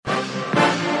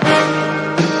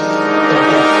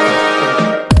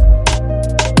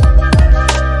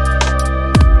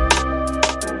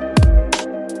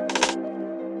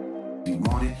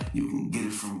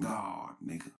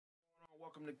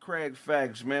Craig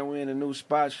Facts, man. We in a new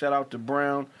spot. Shout out to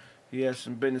Brown. He has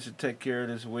some business to take care of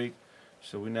this week.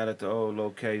 So we not at the old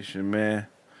location, man.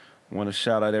 Want to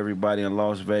shout out everybody in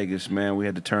Las Vegas, man. We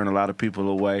had to turn a lot of people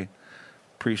away.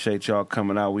 Appreciate y'all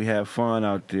coming out. We had fun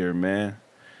out there, man.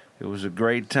 It was a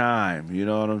great time. You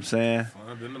know what I'm saying?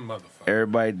 Fun than the motherfucker.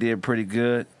 Everybody did pretty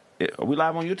good. Are we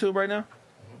live on YouTube right now?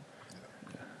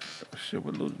 Shit,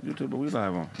 what YouTube are we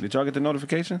live on? Did y'all get the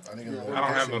notification? I don't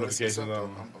have notifications on.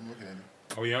 I'm looking at it.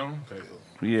 Oh, you on? Okay.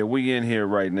 Yeah, we in here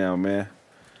right now, man.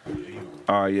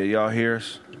 All right, yeah, y'all hear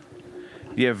us?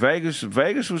 Yeah, Vegas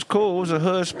was cool. It was a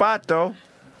hood spot, though.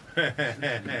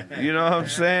 You know what I'm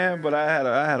saying? But I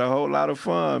had a whole lot of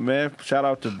fun, man. Shout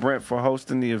out to Brent for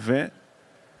hosting the event.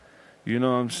 You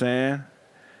know what I'm saying?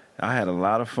 I had a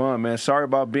lot of fun, man. Sorry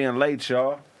about being late,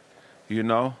 y'all. You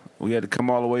know, we had to come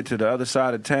all the way to the other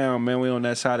side of town, man. We on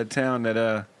that side of town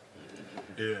that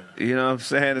Yeah. you know what I'm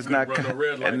saying? It's not. Run no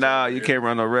red lights nah, over you here. can't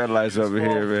run no red lights over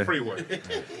here, man. Freeway.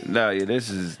 No, yeah,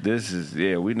 this is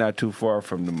yeah. We not too far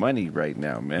from the money right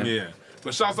now, man. Yeah.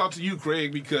 But shouts out to you,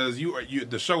 Craig, because you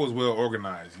the show was well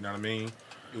organized. You know what I mean?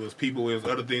 It was people. It was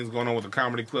other things going on with the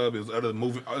comedy club. It was other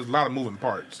moving. It was a lot of moving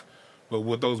parts. But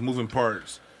with those moving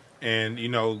parts, and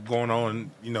going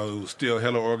on, it was still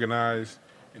hella organized.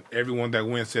 And everyone that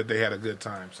went said they had a good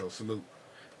time. So salute.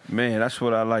 Man, that's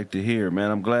what I like to hear, man.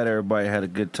 I'm glad everybody had a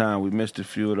good time. We missed a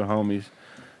few of the homies,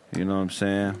 you know what I'm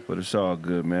saying? But it's all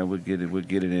good, man. We'll get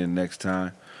it in next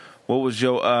time. What was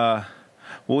your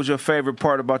favorite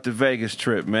part about the Vegas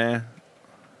trip, man?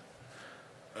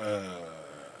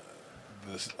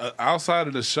 Outside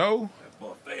of the show,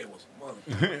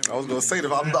 I was gonna say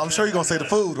I'm sure you're gonna say the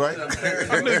food, right?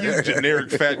 I knew you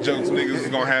generic fat jokes niggas was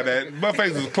gonna have that.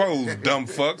 Buffets was closed, dumb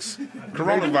fucks.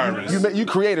 Coronavirus. You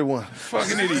created one.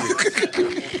 Fucking idiot.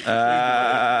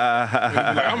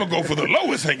 I'm gonna go for the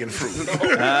lowest hanging fruit. Let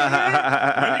me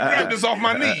grab this off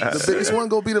my knees. The biggest one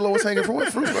gonna be the lowest hanging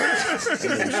fruit, right?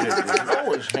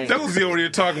 That was the over there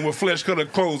talking with flesh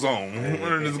colored clothes on.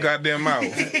 Running his goddamn mouth.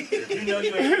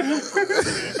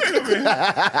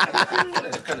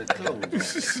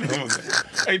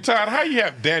 Hey Todd, how you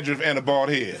have dandruff and a bald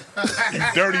head? You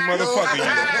dirty motherfucker. You.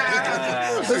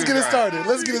 Let's get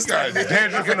it started.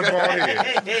 Dandruff and a bald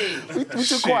head. We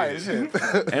too quiet. Shit.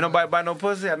 Ain't nobody buy no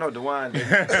pussy? I know DeWine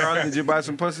did. Charles, did you buy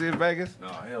some pussy in Vegas? No,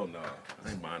 hell no. I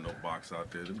ain't buying no box out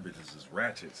there. Them bitches is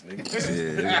ratchets,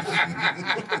 nigga.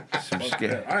 Yeah. Some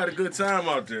scared. I had a good time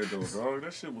out there, though, dog.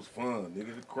 That shit was fun,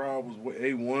 nigga. The crowd was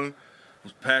A1.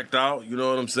 Was packed out, you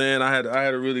know what I'm saying? I had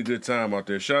a really good time out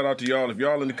there. Shout out to y'all. If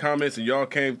y'all in the comments and y'all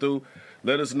came through,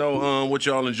 let us know what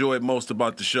y'all enjoyed most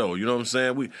about the show. You know what I'm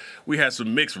saying? We had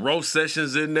some mixed roast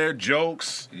sessions in there,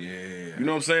 jokes. Yeah. You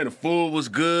know what I'm saying? The food was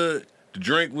good. The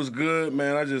drink was good,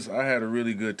 man. I had a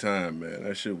really good time, man.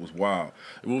 That shit was wild.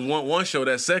 It was one show,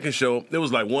 that second show, it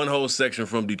was like one whole section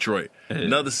from Detroit,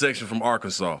 another section from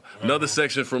Arkansas, another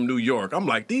section from New York. I'm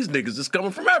like, these niggas is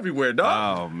coming from everywhere,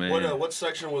 dog. Oh, man. What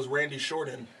section was Randy Short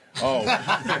in? Oh,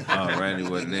 Randy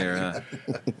wasn't there, huh?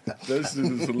 that shit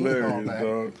is hilarious,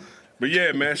 dog. But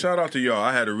yeah, man, shout out to y'all.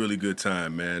 I had a really good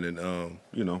time, man. And,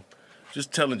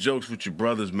 just telling jokes with your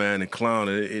brothers, man, and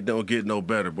clowning, it don't get no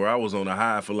better, bro. I was on a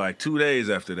high for like 2 days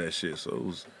after that shit,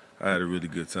 so I had a really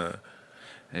good time.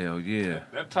 Hell yeah.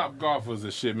 That Top Golf was the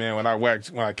shit, man. When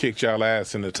I kicked y'all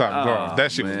ass in the Top Golf,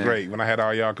 that shit was great. When I had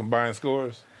all y'all combined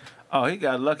scores. Oh, he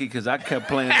got lucky because I kept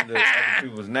playing the other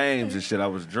people's names and shit. I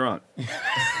was drunk.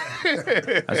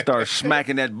 I started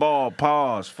smacking that ball,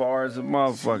 pause, far as a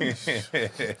motherfucker.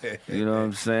 You know what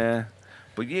I'm saying?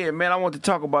 But yeah, man, I want to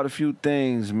talk about a few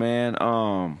things, man.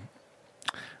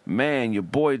 Man, your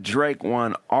boy Drake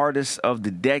won Artist of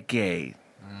the Decade.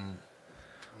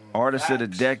 Artist of the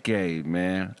Decade,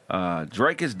 man.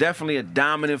 Drake is definitely a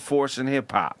dominant force in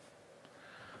hip-hop.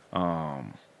 But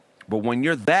when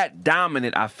you're that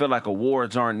dominant, I feel like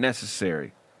awards aren't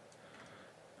necessary.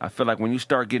 I feel like when you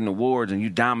start getting awards and you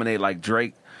dominate like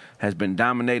Drake has been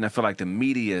dominating, I feel like the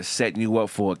media is setting you up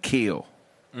for a kill.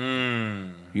 You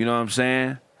know what I'm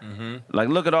saying? Mm-hmm. Like,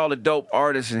 look at all the dope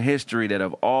artists in history that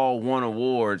have all won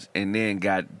awards and then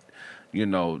got,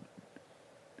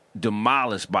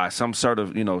 demolished by some sort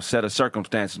of, set of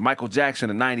circumstances. Michael Jackson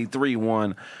in '93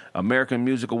 won American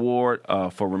Music Award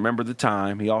for Remember the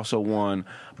Time. He also won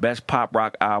Best Pop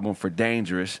Rock Album for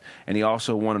Dangerous, and he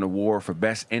also won an award for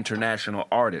Best International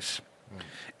Artist.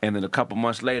 And then a couple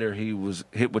months later, he was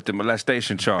hit with the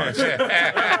molestation charge.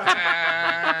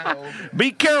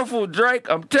 Be careful, Drake.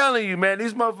 I'm telling you, man.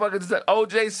 These motherfuckers.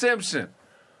 O.J. Simpson,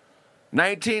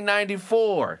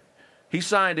 1994. He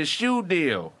signed a shoe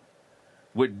deal.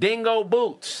 with dingo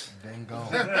boots. Dingo.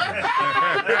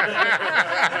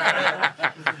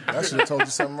 I should have told you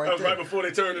something That right was right there. before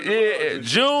they turned it. Yeah,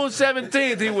 June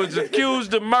 17th, he was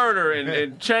accused of murder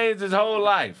and changed his whole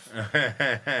life.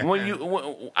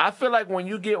 I feel like when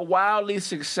you get wildly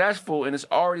successful and it's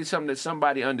already something that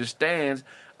somebody understands,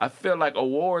 I feel like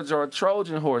awards are a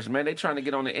Trojan horse, man. They trying to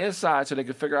get on the inside so they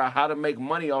can figure out how to make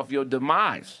money off your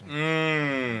demise.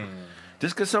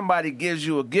 Just because somebody gives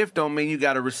you a gift don't mean you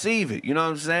got to receive it. You know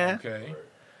what I'm saying? Okay.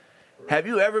 Have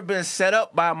you ever been set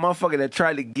up by a motherfucker that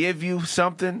tried to give you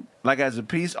something, like as a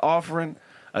peace offering,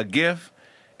 a gift,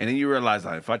 and then you realize,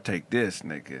 like, if I take this,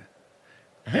 nigga,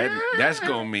 that's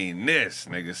gonna mean this,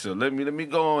 nigga. So let me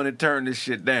go on and turn this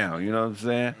shit down. You know what I'm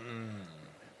saying?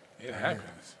 It happens.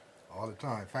 All the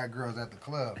time. Fat girls at the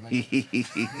club, man.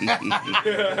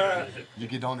 You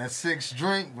get on that 6th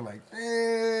drink, we're like,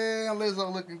 damn,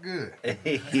 Lizzo looking good.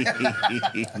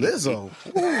 Lizzo.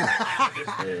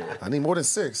 Ooh. I need more than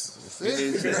 6.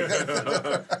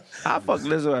 I fuck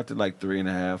Lizzo after like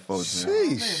 3.5, 4. I'm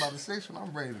Sheesh. about the 6th when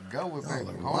I'm ready to go with baby.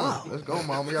 like, Hold wow. on. Let's go,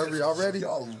 mama. Y'all ready?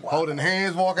 Y'all wild. Holding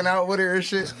hands, walking out with her and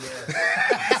shit.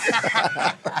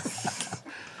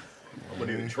 I'm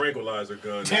gonna need a tranquilizer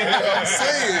gun. I'm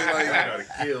saying, like, Gotta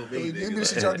kill me. maybe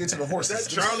this shit y'all get to the horses.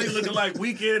 That Charlie looking like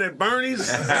Weekend at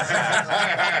Bernie's.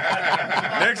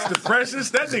 Next to Precious,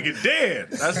 that nigga dead.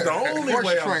 That's the only Horse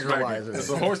way I'm tranquilizer. smacking. It's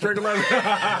a horse tranquilizer.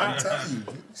 I'm telling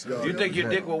you. You think your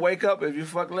dick will wake up if you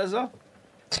fuck Lizzo?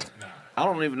 I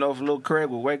don't even know if Lil Craig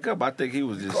would wake up. I think he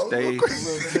would just stay.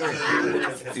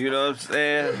 You know what I'm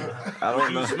saying? I don't Would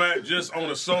you know. smack, just on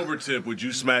a sober tip, would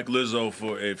you smack Lizzo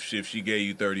for if she gave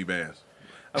you 30 bands?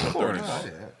 Of course.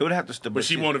 It would have to stay. But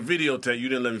she want to videotape. You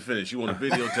didn't let me finish. She want to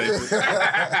videotape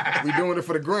it. We doing it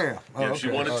for the gram. Oh, Yeah, she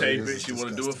okay. want to Oh, tape this it. is She want to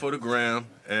do disgusting. it for the gram.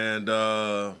 And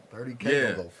 30K Yeah.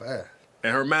 gonna go fast.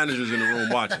 and her manager's in the room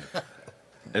watching.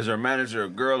 Is her manager a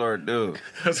girl or a dude?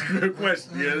 That's a good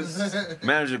question. Yes.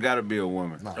 Manager got to be a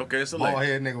woman. Okay, it's a Bald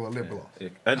lady. head nigga with lip gloss.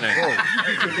 That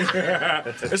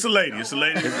nigga. It's a lady. It's a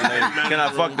lady. Can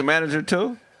I fuck the manager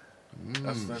too?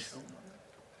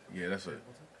 Yeah, that's it.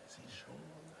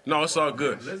 No, it's all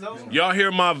good. Y'all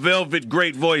hear my velvet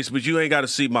great voice, but you ain't got to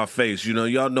see my face. You know,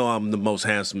 y'all know I'm the most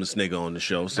handsomest nigga on the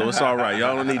show, so it's all right.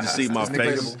 Y'all don't need to see my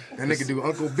face. That nigga do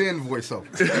Uncle Ben voiceover.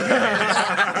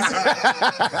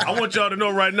 I want y'all to know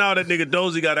right now that nigga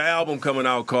Dozy got an album coming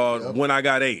out called When I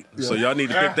Got 8. So y'all need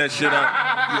to pick that shit up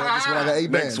Yeah, this one I got 8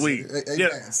 next bands. week. 8 Yeah.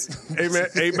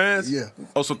 bands. 8 bands? Yeah.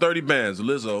 Oh, so 30 bands.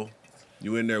 Lizzo,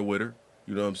 you in there with her.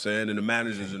 You know what I'm saying? And the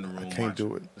manager's in the room. can't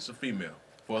do it. It's a female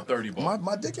for a 30 ball.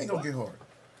 My dick ain't gonna get hard.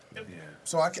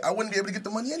 So I wouldn't be able to get the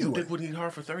money Your anyway. dick would need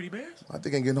hard for 30 bands? My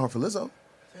dick ain't getting hard for Lizzo.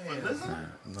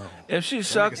 If she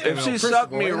suck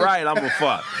principle, me ain't it? right, I'm a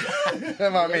fuck. That's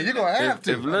what I mean. You're gonna have If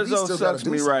to. Lizzo still sucks gotta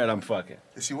do me something. right, I'm fucking.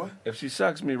 Is she what? If she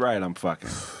sucks me right, I'm fucking.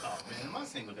 Oh, man, in my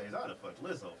single days, I'd have fucked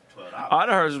Lizzo for $12. I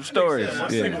done heard some stories.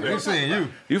 Yeah. We seen you.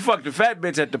 You fucked a fat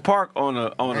bitch at the park on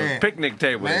a Man. picnic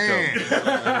table. they Man. told me.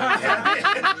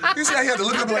 You see, I had to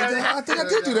look up like that. I think I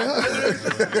did do that.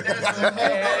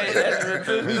 Hey, that's the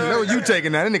truth. You know you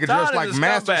taking that. That nigga dressed Todd like is a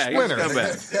Master scumbag. He's a Splinter.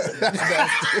 scumbag.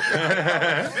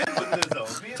 Been with Lizzo.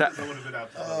 Me and Lizzo would have been out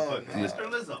there. Mr.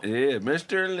 Lizzo. Yeah,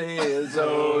 Mr. Lizzo.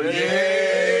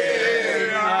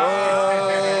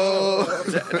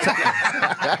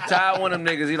 Ty one of them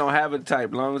niggas, he don't have a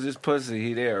type. Long as his pussy,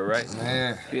 he there, right?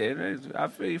 Man, Yeah, I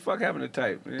feel you fuck having a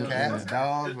type. Yeah. cats,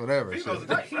 dogs, whatever. He goes to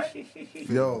type, right?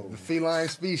 Yo, The feline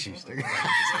species.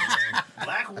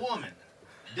 Black woman.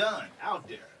 Done. Out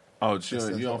there. Oh,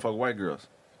 you don't fuck white girls.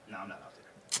 No, I'm not out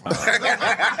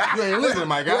there. You ain't living,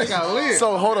 my guy. You gotta live.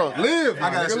 so hold on. live. I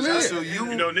got nigga, you. live. So you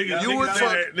Niggas, would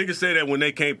fuck. niggas say that when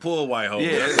they can't pull white hoes.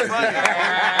 Yeah, it's funny.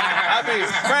 I mean,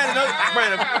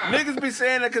 Brandon, niggas be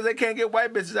saying that because they can't get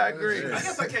white bitches. I agree. I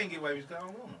guess I can't get away because I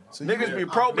don't want them. So Niggas be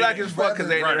pro-black as fuck because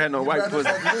they ain't never had no you white rather pussy.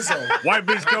 fuck Lizzo White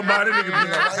bitch come by, that nigga be than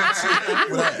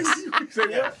a white chick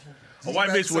with ass. a white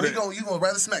bitch So with you gonna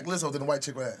rather smack Lizzo than a white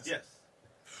chick with ass? Yes.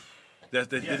 That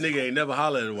nigga ain't never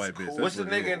hollered at a white bitch. What's the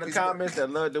nigga in the comments that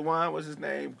loved the wine? What's his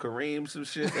name? Kareem, some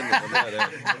shit. That nigga love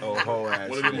that. Oh, whole ass.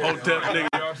 One of them hotep niggas.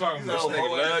 Y'all talking This about?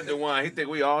 nigga love the wine. He think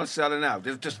we all selling out.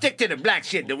 Just stick to the black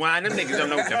shit, the wine. Them niggas don't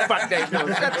know what the fuck they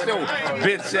doing. Shut your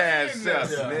bitch ass up,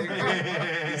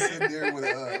 nigga. He's sitting there with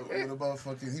a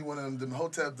motherfucking. He one of them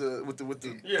hotep with the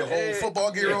whole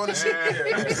football gear on and shit.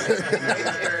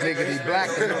 Nigga be black,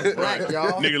 black,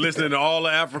 y'all. Nigga listening to all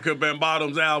the Africa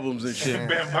Bambaatom's albums and shit.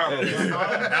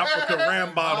 Africa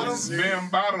Ram Bottoms. Bam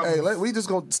Bottoms. Hey, we just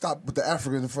gonna stop with the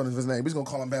Africa in front of his name. We just gonna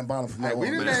call him Bam Bottom from now we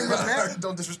on. didn't man. name him that.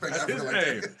 Don't disrespect Africa His like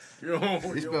name.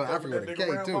 that. He spelled Africa with a K,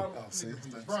 too. Oh, see,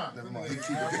 never mind.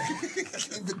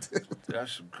 Keep it.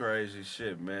 That's some crazy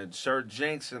shit, man. Sir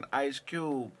Jinx and Ice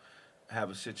Cube have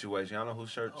a situation. Y'all know who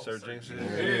Sir Jinx is?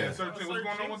 Yeah, so what's going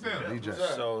on with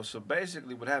them? So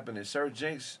basically what happened is Sir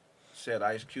Jinx said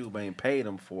Ice Cube ain't paid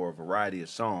him for a variety of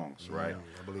songs, right?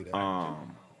 I believe that.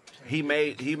 He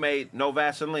made No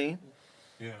Vaseline,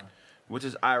 Yeah. which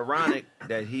is ironic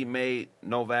that he made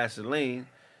No Vaseline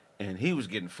and he was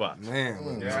getting fucked.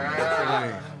 Man,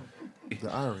 The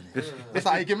irony. that's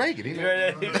how he can make it. He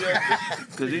know.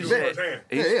 Because he said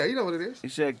Yeah, you know what it is. he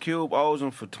said Cube owes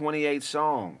him for 28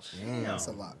 songs. That's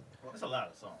a lot. That's a lot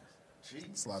of songs.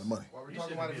 It's a lot of money. Why we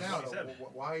talking about it now?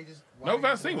 Why he just? No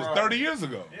Vaseline was 30 years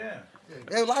ago. Yeah.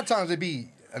 Yeah, a lot of times it be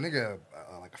a nigga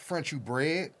like a French you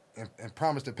bread and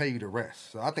promise to pay you the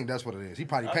rest. So I think that's what it is. He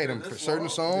probably paid him for certain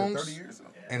songs, 30 years ago.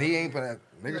 and he ain't for that.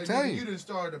 Nigga, Like, tell you you done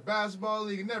started the basketball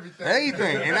league and everything.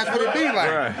 anything, and that's what it be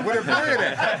like. Right. Where the bread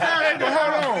at? Hey, but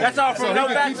hold on. That's all from No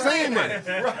Keep Vaseline. saying money.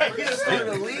 He just started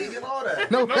a league and all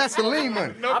that. No Vaseline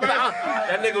money. No Vaseline.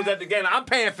 That nigga was at the game. I'm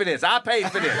paying for this. I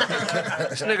paid for this.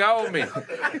 This nigga owed me. Yeah,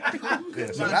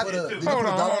 so Did that, you put a Hold dollar on,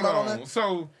 amount on hold on. that?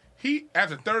 So he,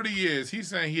 after 30 years, he's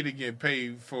saying he didn't get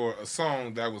paid for a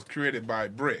song that was created by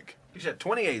Brick. He said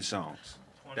 28 songs.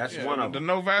 That's Yeah, one of the them.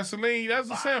 No Vaseline, that's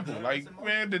a sample. Like,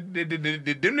 man, did them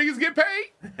niggas get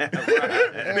paid?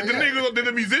 Did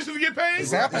the musicians get paid?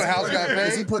 Sampling House got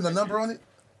Is he paid. putting a number on it?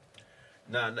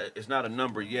 Nah, it's not a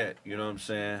number yet. You know what I'm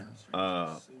saying?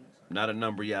 Not a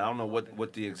number yet. I don't know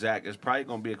what the exact. It's probably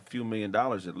gonna be a few $1 million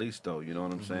at least, though. You know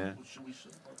what I'm saying?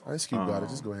 Ice Cube got it.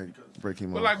 Just go ahead, break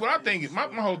him But off. like, what I think, my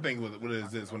whole thing with it is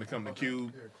this: when it comes to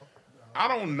Cube, I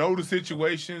don't know the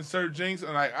situation, Sir Jinx,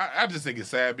 and like, I just think it's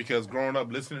sad because growing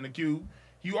up listening to Cube,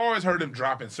 you always heard him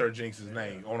dropping Sir Jinx's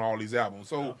name on all these albums.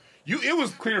 So it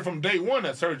was clear from day one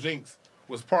that Sir Jinx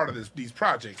was part of these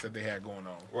projects that they had going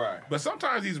on. Right. But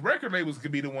sometimes these record labels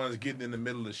could be the ones getting in the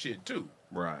middle of shit too.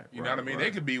 Right. You know what I mean? They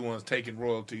could be ones taking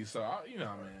royalties. So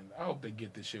man, I hope they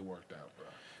get this shit worked out, bro.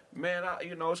 Man,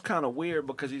 it's kind of weird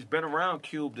because he's been around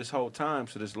Cube this whole time,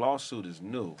 so this lawsuit is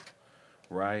new,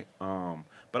 right?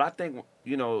 But I think,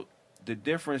 the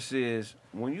difference is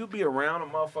when you be around a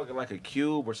motherfucker like a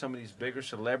Cube or some of these bigger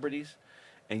celebrities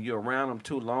and you're around them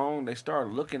too long, they start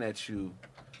looking at you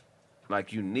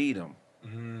like you need them.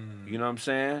 You know what I'm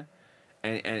saying?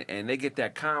 And they get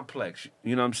that complex.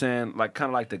 You know what I'm saying? Like kind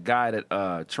of like the guy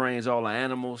that trains all the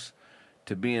animals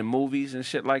to be in movies and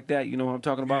shit like that. You know what I'm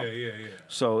talking about? Yeah.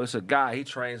 So it's a guy, he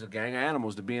trains a gang of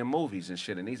animals to be in movies and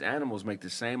shit. And these animals make the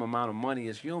same amount of money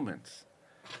as humans.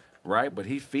 Right? But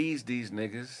he feeds these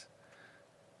niggas,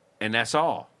 and that's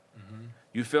all.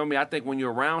 You feel me? I think when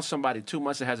you're around somebody too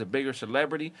much that has a bigger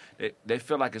celebrity, they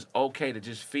feel like it's okay to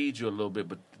just feed you a little bit.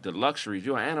 But the luxuries,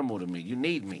 you're an animal to me. You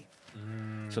need me.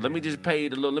 So let me just pay you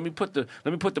the little. Let me put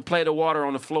the plate of water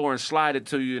on the floor and slide it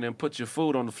to you, and then put your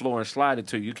food on the floor and slide it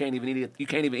to you. You can't even eat it. You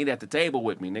can't even eat at the table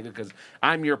with me, nigga, because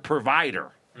I'm your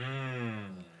provider.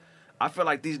 I feel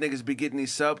like these niggas be getting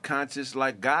these subconscious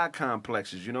like God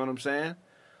complexes. You know what I'm saying?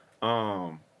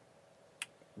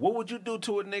 What would you do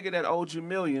to a nigga that owed you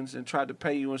millions and tried to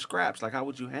pay you in scraps? Like, how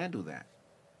would you handle that?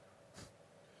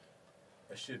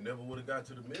 That shit never would have got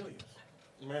to the millions.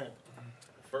 Man.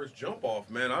 First jump off,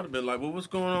 man, I'd have been like, well, what's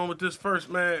going on with this first,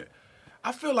 man?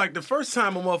 I feel like the first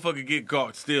time a motherfucker get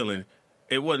caught stealing,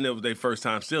 it wasn't their first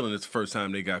time stealing, it's the first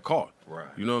time they got caught. Right.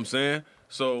 You know what I'm saying?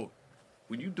 So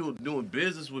when you doing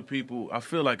business with people, I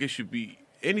feel like it should be,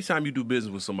 anytime you do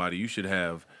business with somebody, it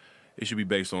should be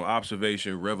based on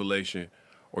observation, revelation,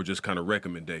 or just kind of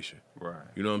recommendation. Right.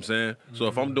 You know what I'm saying? So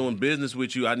if I'm doing business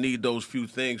with you, I need those few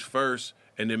things first,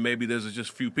 and then maybe there's just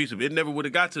a few pieces. It never would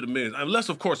have got to the millions. Unless,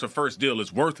 of course, the first deal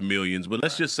is worth millions, but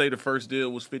let's just say the first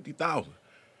deal was $50,000.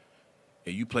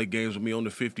 And you play games with me on the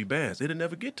 50 bands. It'll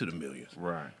never get to the millions.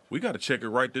 Right. We got to check it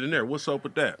right then and there. What's up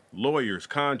with that? Lawyers,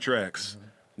 contracts,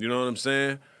 you know what I'm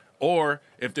saying? Or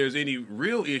if there's any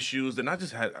real issues, then I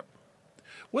just had...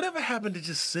 Whatever happened to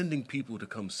just sending people to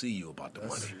come see you about the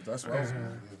money? That's what I was going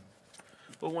to do.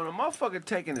 But when a motherfucker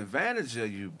taking advantage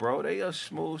of you, bro, they just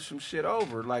smooth some shit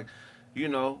over. Like,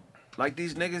 like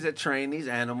these niggas that train these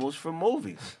animals for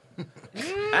movies.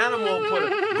 Animal put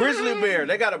a grizzly bear.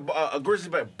 They got a grizzly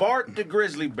bear. Bart the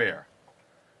grizzly bear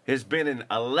has been in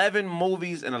 11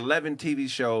 movies and 11 TV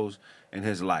shows in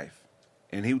his life.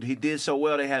 And he did so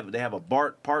well, they have a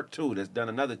Bart Part 2 that's done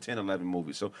another 10, 11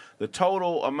 movies. So the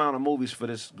total amount of movies for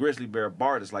this grizzly bear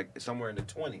Bart is like somewhere in the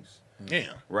 20s.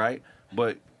 Yeah. Right?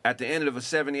 But at the end of a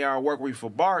 70-hour work week for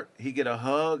Bart, he get a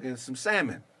hug and some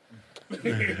salmon. It's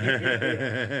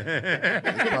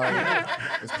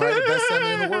probably the best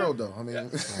salmon in the world, though. I mean,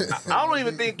 I don't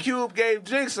even think Cube gave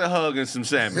Jinx a hug and some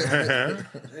salmon.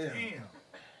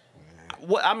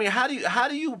 What I mean, how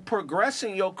do you progress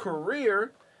in your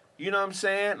career? You know what I'm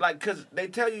saying? Like, cause they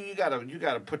tell you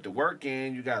gotta put the work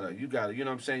in. You gotta, you know what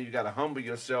I'm saying? You gotta humble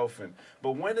yourself.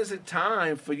 But when is it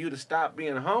time for you to stop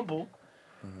being humble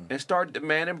and start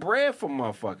demanding bread from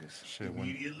motherfuckers? Shit,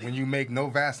 when you make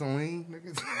no Vaseline,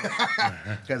 niggas,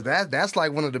 because that's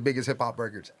like one of the biggest hip hop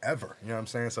records ever. You know what I'm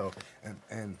saying? So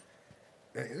and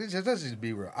let's just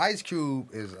be real. Ice Cube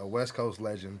is a West Coast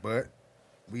legend, but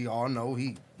we all know you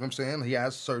know what I'm saying, he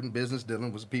has certain business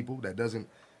dealing with people that doesn't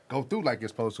go through like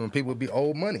it's supposed to, and people would be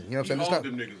owed money. You know what I'm saying? He owed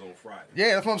them niggas on Friday.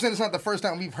 Yeah, that's what I'm saying. It's not the first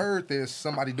time we've heard this.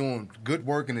 Somebody doing good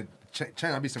work and it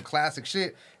trying to be some classic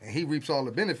shit, and he reaps all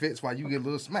the benefits while you get a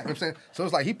little smack. You know what I'm saying? So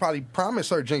it's like he probably promised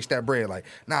Sir Jinx that bread. Like,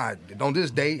 nah, on this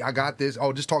date, I got this.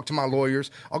 Oh, just talk to my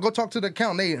lawyers. I'll go talk to the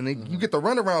accountant. And then you get the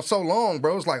runaround so long,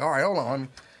 bro. It's like, all right, hold on.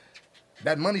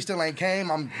 That money still ain't came.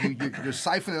 You're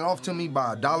siphoning off to me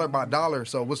by dollar.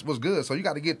 So what's good? So you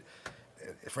got to get,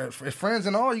 for friends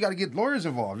and all, you got to get lawyers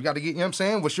involved. You got to get, you know what I'm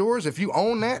saying? What's yours? If you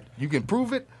own that, you can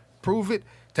prove it,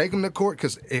 take him to court,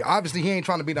 because obviously he ain't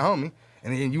trying to be the homie.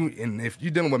 And if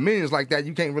you're dealing with millions like that,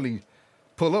 you can't really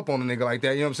pull up on a nigga like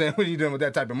that. You know what I'm saying? When you dealing with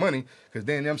that type of money, because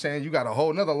then, you know what I'm saying, you got a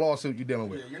whole nother lawsuit you're dealing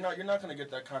with. Yeah, you're not gonna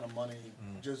get that kind of money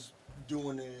just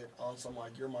doing it on some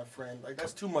like you're my friend. Like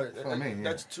that's too much.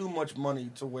 That's too much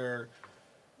money to where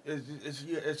it's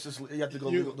just you have to go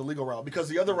the legal route, because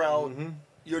the other route.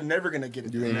 You're never gonna get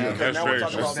it. That's now we're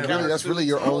talking about that's really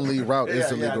your only route. Is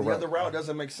the legal the route. other route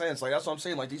doesn't make sense. Like that's what I'm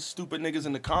saying. Like these stupid niggas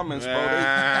in the comments, bro. You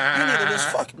nigga just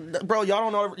fuck, bro.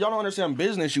 Y'all don't understand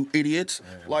business, you idiots.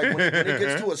 Like when it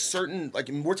gets to a certain, like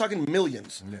we're talking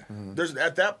millions. There's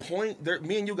at that point,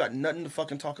 me and you got nothing to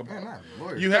fucking talk about.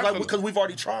 You have because we've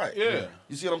already tried. Yeah.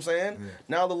 You see what I'm saying? Yeah.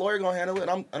 Now the lawyer gonna handle it,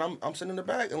 and I'm sitting in the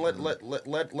back and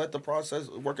let the process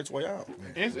work its way out.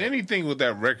 It's anything with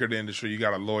that record industry, you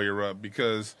got to lawyer up,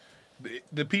 because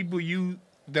the people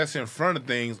that's in front of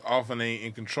things often ain't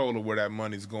in control of where that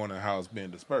money's going and how it's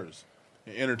being dispersed.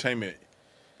 In entertainment,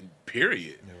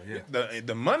 period.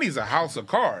 The money's a house of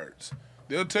cards.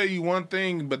 They'll tell you one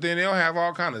thing, but then they'll have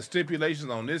all kind of stipulations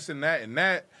on this and that and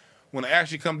that. When it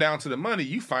actually come down to the money,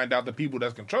 you find out the people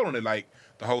that's controlling it, like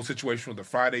the whole situation with the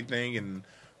Friday thing, and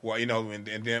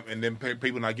and then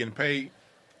people not getting paid.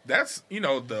 That's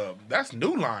that's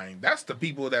New Line. That's the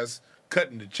people that's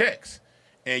cutting the checks,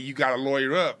 and you got to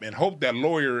lawyer up and hope that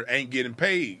lawyer ain't getting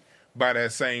paid by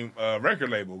that same record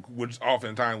label, which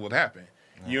oftentimes would happen.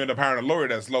 You end up hiring a lawyer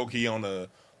that's low key on the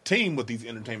team with these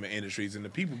entertainment industries, and the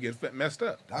people get messed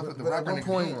up. But at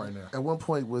one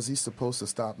point, was he supposed to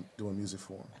stop doing music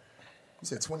for him? You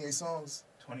said 28 songs.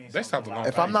 They stopped a long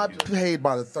If time. I'm not paid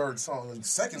by the third song and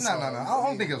second song, No. I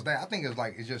don't think it was that. I think it's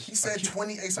like, it's just. He said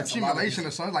 28 songs. Accumulation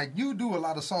of songs. Like, you do a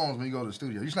lot of songs when you go to the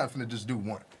studio. You're not finna just do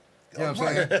one. You know what I'm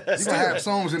saying? You're going to have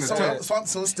songs in the tuck.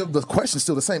 So it's still, the question's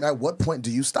still the same. At what point do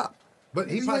you stop? But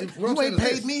he probably, you ain't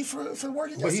paid me for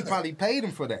working yesterday. But he probably paid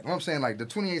him for that. You know what I'm saying? Like, the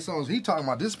 28 songs he talking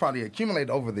about, this is probably accumulated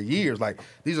over the years. Like,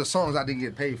 these are songs I didn't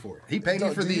get paid for. He paid me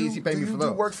for these, he paid me for those. Do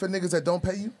you work for niggas that don't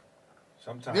pay you?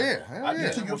 Sometimes. Yeah, hell yeah.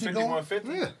 You keep going? 5150.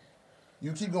 Yeah.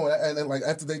 You keep going, and then like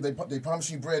after they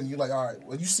promise you bread, and you're like, all right.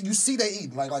 Well, you see they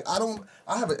eat. Like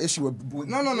I have an issue with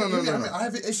No. I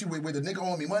have an issue with the nigga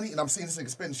owing me money, and I'm seeing this nigga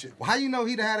spending shit. Well, how you know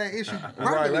he'd have had that issue?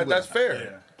 Right, that's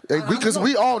fair. Because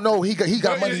we all know he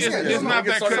got money. It's not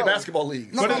that started cut. basketball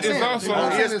league. No, But it's also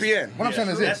on ESPN. What I'm saying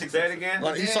is this. Say it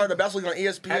again. He started the basketball league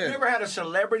on ESPN. Have you ever had a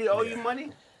celebrity owe you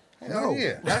money? Hell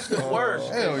yeah. That's the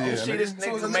worst. Hell yeah. You see this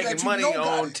So it's a nigga nigga making that you money know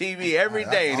got on it. TV every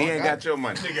day, and he ain't got your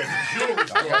money.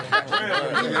 Awards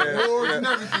and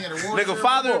everything. Nigga,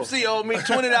 Father MC owed me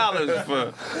 $20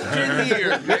 for 10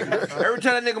 years. Nigga. Every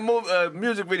time that nigga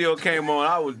music video came on,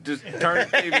 I would just turn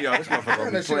the TV on. This motherfucker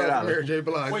owed me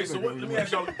 $20. Wait, so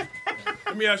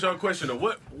let me ask y'all a question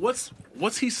though.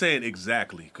 What's he saying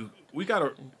exactly? 'Cause we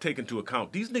gotta take into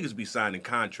account these niggas be signing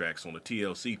contracts on a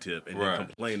TLC tip and then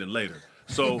complaining later.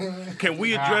 So can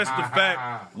we address the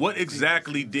fact, what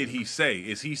exactly did he say?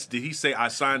 Did he say I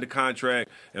signed the contract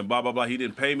and blah blah blah, he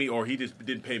didn't pay me, or he just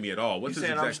didn't pay me at all? What's He's his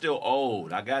saying exact? I'm still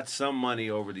owed. I got some money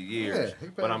over the years, he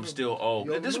paid but I'm you. still owed.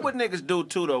 You owe This is him what niggas do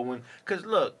too, though. Cause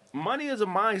look, money is a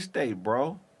mind state,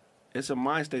 bro. It's a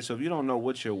mind state. So if you don't know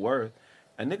what you're worth,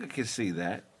 a nigga can see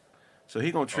that. So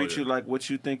he gonna treat you like what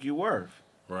you think you worth.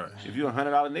 Right. If you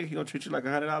 $100 nigga, he gonna treat you like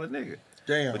 $100 nigga.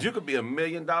 Damn. But you could be $1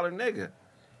 million nigga.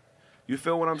 You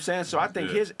feel what I'm saying? So I think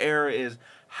Yeah. his era is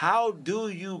how do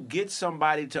you get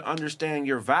somebody to understand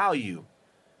your value?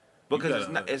 Because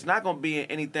it's not going to be in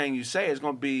anything you say. It's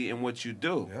going to be in what you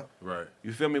do. Yeah. Right.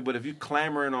 You feel me? But if you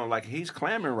clamoring on like he's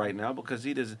clamoring right now because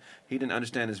he didn't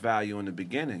understand his value in the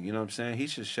beginning. You know what I'm saying? He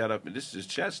should shut up. And this is his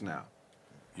chest now.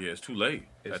 Yeah, it's too late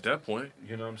at that point.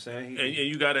 You know what I'm saying? And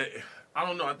you gotta, I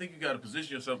don't know. I think you gotta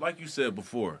position yourself like you said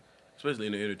before, especially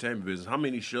in the entertainment business. How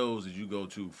many shows did you go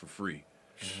to for free?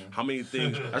 How many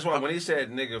things? That's why when he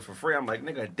said nigga for free, I'm like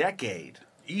nigga a decade.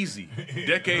 Easy,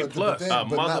 decade plus. then-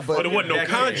 but not- But it wasn't no decade.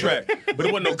 contract. But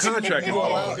it wasn't no contract You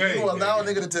allow, involved. you allow a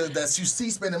nigga that you see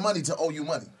spending money to owe you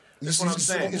money. That's what I'm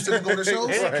saying. You still go to shows?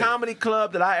 Any comedy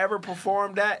club that I ever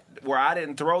performed at where I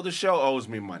didn't throw the show owes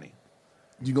me money.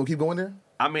 You gonna keep going there?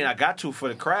 I mean, I got to for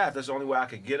the craft. That's the only way I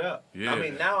could get up. Yeah. I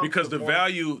mean, now I'm because the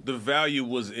performing- value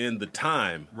was in the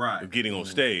time Right. of getting on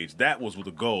stage. That was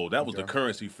the goal. That was the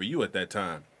currency for you at that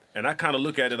time. And I kind of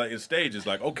look at it like in stages,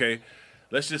 like, okay,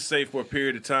 let's just say for a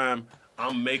period of time,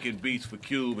 I'm making beats for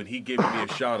Cube and he giving me a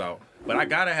shout out. But I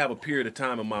gotta have a period of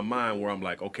time in my mind where I'm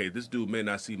like, okay, this dude may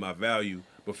not see my value,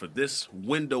 but for this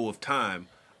window of time,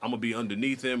 I'm gonna be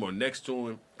underneath him or next to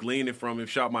him, gleaning from him,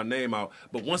 shout my name out.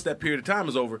 But once that period of time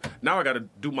is over, now I gotta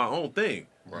do my own thing.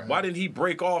 Right. Why didn't he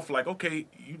break off like, okay,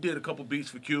 you did a couple beats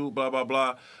for Cube, blah, blah,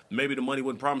 blah. Maybe the money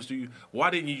wasn't promised to you.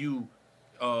 Why didn't you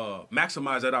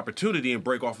maximize that opportunity and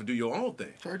break off and do your own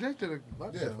thing? Sir Jenks did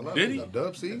a Did he?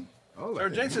 Dub C. Oh, Sir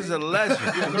Jenks is a legend.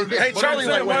 Hey, Charlie,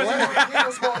 like, why what?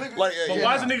 is But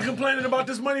why is the nigga complaining about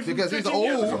this money from Because he's 15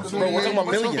 years ago? old. Bro, we're talking about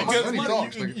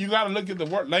millions. Because you got to look at the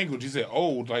word language. You said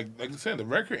old, like I said, the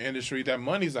record industry. That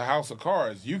money's a house of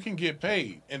cards. You can get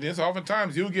paid, and then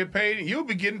oftentimes you'll get paid, and you'll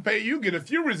be getting paid. You get a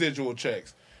few residual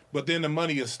checks, but then the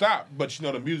money is stopped. But you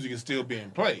know the music is still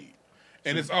being played,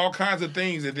 and it's all kinds of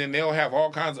things. And then they'll have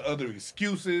all kinds of other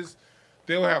excuses.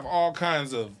 They'll have all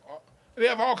kinds of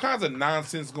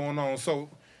nonsense going on. So.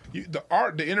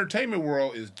 The entertainment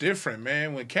world is different,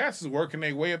 man. When cats is working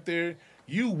their way up there,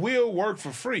 you will work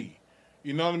for free.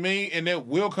 You know what I mean? And there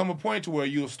will come a point to where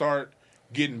you'll start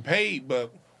getting paid.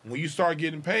 But when you start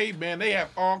getting paid, man, they have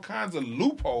all kinds of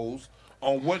loopholes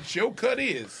on what your cut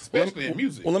is, especially in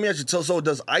music. Well, let me ask you. So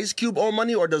does Ice Cube owe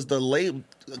money, or does the label?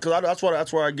 Because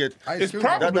that's where I get. It's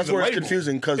probably that's the where it's label.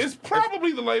 confusing. Because it's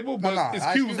probably the label, but it's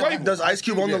Ice Cube's Cube- label. does Ice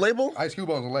Cube own the label? Ice Cube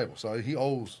owns the label, so he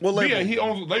owes. What label? Yeah, he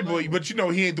owns the label, but you know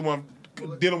he ain't the one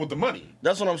dealing with the money.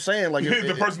 That's what I'm saying. Like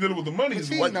The person dealing with the money is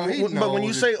He like, know- he but when you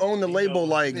knows say own the label,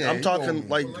 like Yeah, I'm he talking owns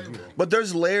like, the label. but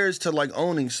there's layers to like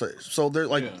owning. So they're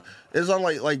like, Yeah. it's not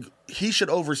like he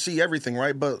should oversee everything,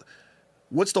 right? But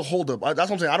what's the holdup? That's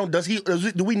what I'm saying. I don't.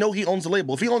 Do we know he owns the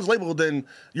label? If he owns the label, then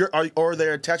or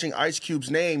they're attaching Ice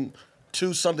Cube's name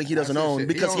to something he doesn't That's his own shit.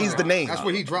 because He he's owns the it. name. That's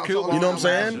where he drops. Cube, all You know the what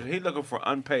I'm saying? He looking for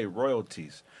unpaid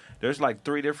royalties. There's like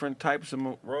 3 different types of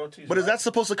royalties. But is right? that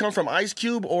supposed to come from Ice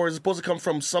Cube or is it supposed to come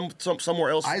from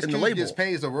somewhere else Ice in the Cube label? just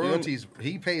pays the royalties.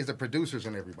 He pays the producers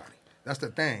and everybody. That's the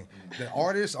thing. The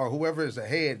artist or whoever is the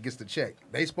head gets the check.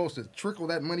 They supposed to trickle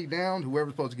that money down.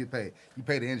 Whoever's supposed to get paid. You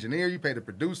pay the engineer. You pay the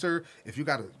producer. If you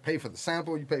got to pay for the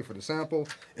sample, you pay for the sample.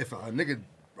 If a nigga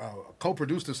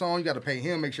co-produced the song, you got to pay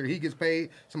him. Make sure he gets paid.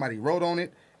 Somebody wrote on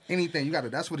it. Anything you got to.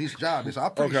 That's what his job is. So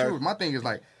I'm pretty sure. My thing is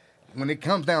like. When it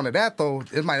comes down to that, though,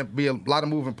 it might be a lot of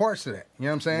moving parts to that. You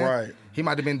know what I'm saying? Right. He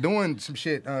might have been doing some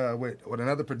shit with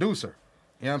another producer.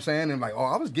 You know what I'm saying? And like, oh,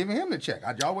 I was giving him the check.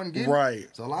 Y'all wasn't getting Right. it.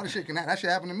 So a lot of shit that shit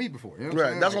happened to me before. You know what Right. I'm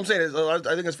saying? That's what I'm saying.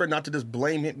 I think it's fair not to just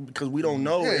blame him because we don't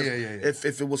know Yeah, if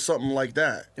it was something like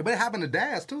that. Yeah, but it happened to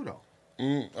Daz too, though.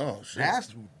 Oh shit.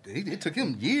 Daz, it took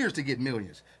him years to get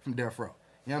millions from Death Row.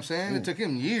 You know what I'm saying? It took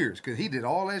him years because he did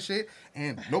all that shit,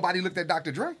 and nobody looked at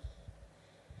Dr. Dre.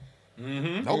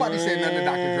 Nobody said nothing to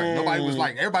Dr. Dre. Nobody was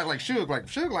like, everybody like Suge,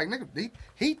 nigga,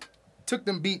 he took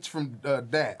them beats from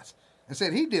Daz and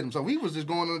said he did them. So he was just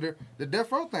going under the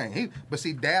Death Row thing. But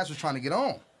see, Daz was trying to get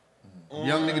on.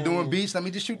 Young nigga doing beats. Let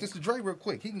me just shoot this to Dre real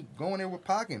quick. He can go in there with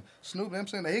Pac and Snoop. You know what I'm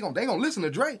saying they gonna listen to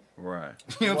Dre. Right.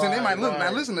 You know what I'm saying? They might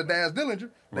not listen to Daz Dillinger.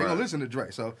 They Right. gonna listen to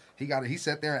Dre. So he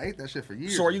sat there and ate that shit for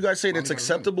years. So are you guys saying it's Finally got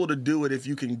acceptable to do it if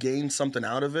you can gain something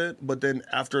out of it, but then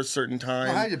after a certain time,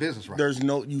 No, have your business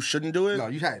right. you shouldn't do it? No,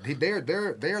 you had. They're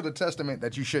the testament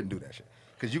that you shouldn't do that shit.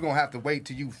 Because you're going to have to wait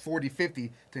till you 40,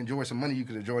 50 to enjoy some money you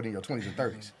could enjoy in your 20s and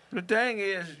 30s. The thing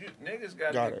is, niggas got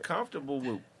to Got get it. comfortable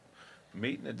with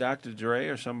meeting a Dr. Dre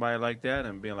or somebody like that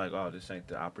and being like, oh, this ain't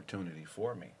the opportunity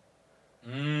for me.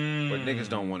 But niggas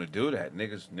don't want to do that.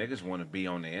 Niggas want to be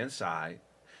on the inside,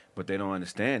 but they don't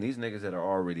understand. These niggas that are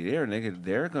already there,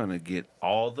 they're going to get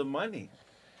all the money.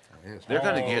 They're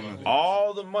going to get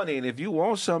all the money. And if you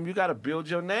want something, you got to build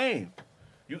your name.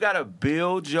 You gotta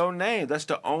build your name. That's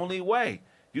the only way.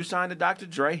 You sign to Dr.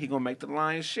 Dre, he gonna make the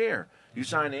lion's share. You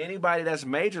sign to anybody that's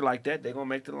major like that, they gonna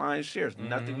make the lion's share. There's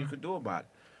nothing you can do about it.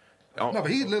 No,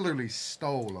 but he literally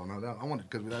stole on that. I want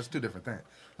because that's two different things.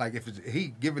 Like if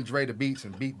he giving Dre the beats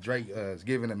and Dre is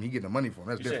giving him, he getting the money for him.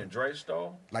 That's You saying different. Dre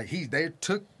stole? Like they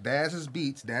took Daz's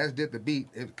beats. Daz did the beat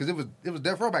because it was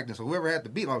Death Row back then. So whoever had the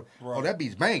beat, oh that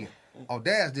beat's banging. Oh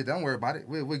Daz did. Don't worry about it.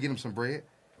 We'll get him some bread.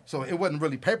 So it wasn't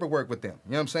really paperwork with them.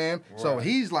 You know what I'm saying? Right. So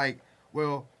he's like,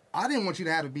 well, I didn't want you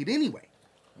to have the beat anyway.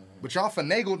 But y'all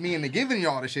finagled me into giving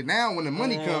y'all the shit. Now when the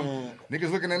money come,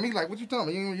 niggas looking at me like, what you telling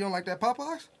me? You don't like that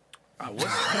Popeyes?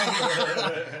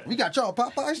 We got y'all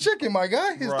Popeyes chicken, my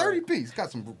guy. It's 30 piece.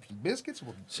 Got some biscuits.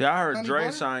 See, I heard Dre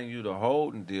butter. sign you to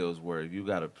holding deals where you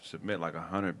got to submit like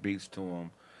 100 beats to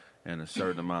him in a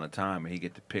certain amount of time, and he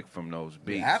get to pick from those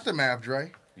beats. Aftermath,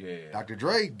 Dre. Yeah. Dr.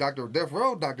 Dre, Dr. Death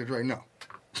Row, Dr. Dre, no.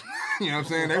 You know what I'm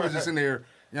saying? They was just in there,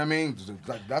 you know what I mean?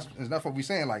 That's what we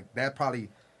saying. Like, that probably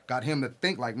got him to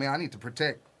think, like, man, I need to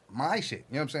protect my shit.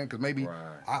 You know what I'm saying? Because maybe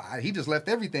he just left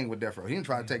everything with Death Row. He didn't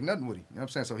try to take nothing with him. You know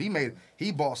what I'm saying? So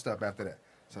he bossed up after that.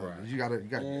 So you got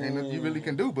ain't nothing you really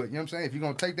can do. But you know what I'm saying? If you're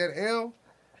gonna take that L,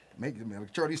 like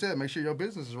Charlie said, make sure your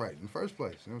business is right in the first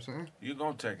place. You know what I'm saying? You're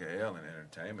gonna take an L in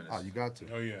entertainment. Oh, you got to.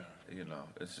 Oh yeah. You know,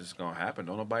 it's just gonna happen.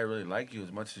 Don't nobody really like you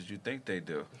as much as you think they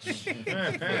do.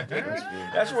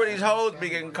 That's where these hoes be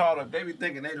getting caught up. They be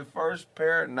thinking they the first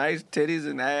pair of nice titties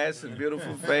and ass and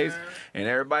beautiful face, and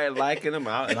everybody liking them.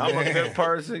 And I'm a good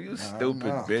person. You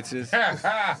stupid bitches.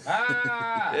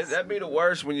 That'd be the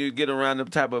worst when you get around them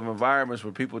type of environments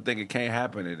where people think it can't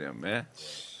happen to them, man.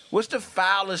 What's the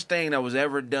foulest thing that was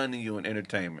ever done to you in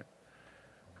entertainment?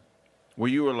 Where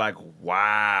you were like,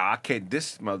 wow, I can't,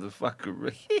 this motherfucker,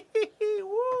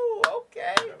 woo,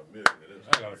 okay.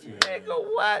 I got a few. Nigga,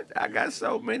 what? I got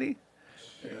so many.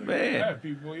 Man. I had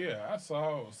people, I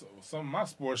saw some of my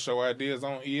sports show ideas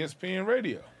on ESPN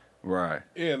radio. Right.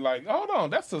 Yeah, like, hold on,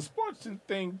 that's a sports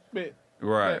thing bit.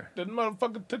 Right. That the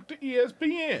motherfucker took to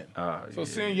ESPN. So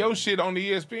seeing your shit on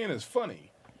the ESPN is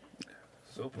funny.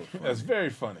 Super funny. That's very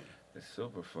funny. It's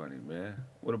super funny, man.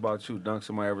 What about you, Dunk?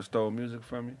 Somebody ever stole music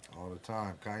from you? All the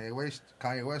time. Kanye West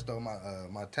stole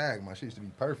my tag. My shit used to be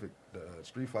perfect. The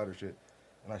Street Fighter shit.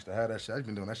 And I used to have that shit. I've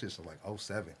been doing that shit since like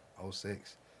 07,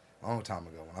 06. A long time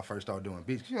ago when I first started doing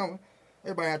beats. You know,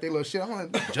 everybody had their little shit. I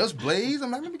want to just blaze.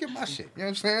 I'm like, let me get my shit. You know what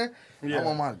I'm saying? Yeah. I'm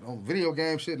on my video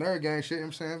game shit, nerd game shit. You know what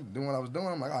I'm saying? Doing what I was doing.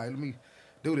 I'm like, all right, let me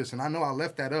do this. And I know I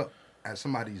left that up at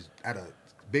a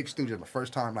big studio the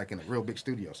first time, like in a real big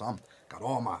studio. So I'm got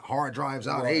all my hard drives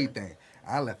out, everything.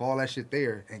 I left all that shit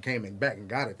there and came back and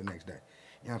got it the next day.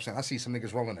 You know what I'm saying? I see some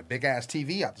niggas rolling a big ass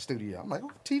TV out the studio. I'm like,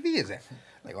 what TV is that?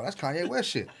 Like, oh, that's Kanye West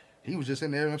shit. He was just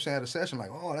in there, you know what I'm saying, at a session, like,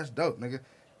 oh, that's dope, nigga.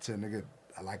 To nigga,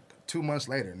 like 2 months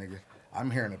later, nigga, I'm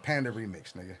hearing a Panda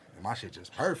remix, nigga. And my shit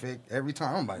just perfect every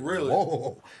time. I'm like, really?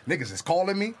 Whoa. Niggas is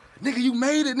calling me. Nigga, you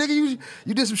made it. Nigga,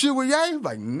 you did some shit with Ye? I'm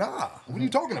like, nah. What are you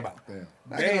talking about? Damn.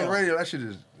 On the radio, that shit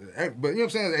is, but you know what I'm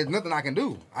saying? There's nothing I can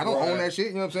do. I don't own that shit,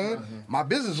 you know what I'm saying? Mm-hmm. My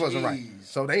business wasn't right.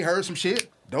 So they heard some shit,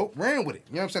 dope, ran with it.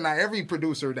 You know what I'm saying? Now every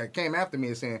producer that came after me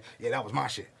is saying, yeah, that was my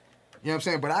shit. You know what I'm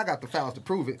saying? But I got the files to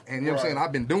prove it. And you know what I'm saying?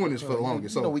 I've been doing this for the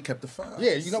longest. So we kept the files.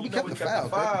 Yeah, we kept the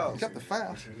files. We kept the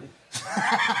files. You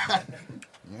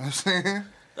know what I'm saying?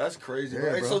 That's crazy, Yeah,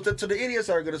 right? bro. So to the idiots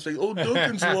are gonna say, "Oh,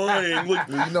 Duncan's lying." Like,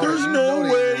 there's no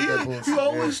way. You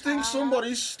always think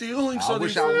somebody's stealing something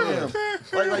wish I from was. him.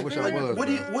 I wish I was,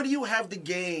 what do you have to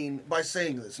gain by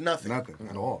saying this? Nothing. Nothing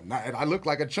at all. I look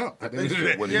like a chump. At the end of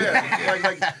the day.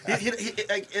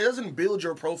 Yeah, it doesn't build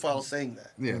your profile saying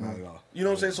that. Yeah, not at all. You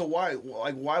know what I'm saying? So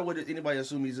why would anybody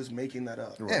assume he's just making that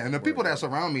up? Yeah, and the people that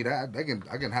surround me, I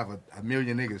can have a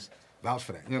million niggas vouch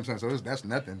for that. You know what I'm saying? So that's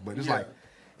nothing. But it's like,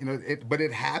 you know,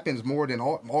 it happens more than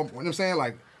all. You know what I'm saying?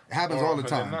 Like, it happens all the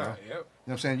time, bro. Yep. You know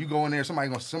what I'm saying? You go in there, somebody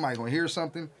gonna hear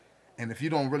something, and if you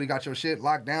don't really got your shit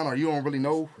locked down or you don't really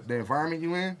know the environment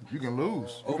you in, you can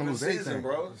lose. You can lose everything,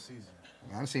 bro.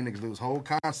 I done seen niggas lose whole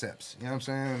concepts. You know what I'm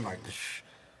saying? Like,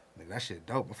 nigga, that shit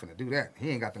dope. I'm finna do that.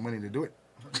 He ain't got the money to do it.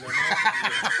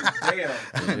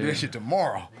 Damn. Do that shit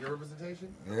tomorrow. Your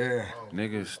representation? Yeah.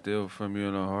 Niggas steal from you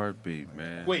in a heartbeat,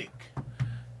 man. Quick.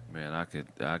 Man, I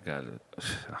gotta,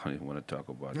 I don't even want to talk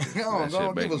about this. Go That shit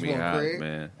give make us me one, hot, Craig.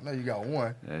 man. I know you got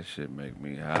one. That shit make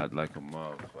me hot like a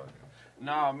motherfucker.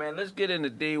 No, man, let's get into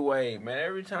D-Wade, man.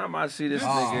 Every time I see this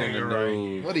nigga in the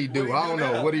news. What he do? I don't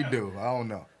know. What he do? I don't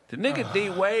know. The nigga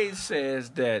D-Wade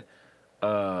says that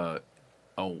a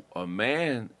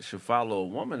man should follow a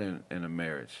woman in a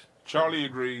marriage. Charlie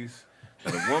agrees.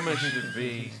 That a woman should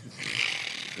be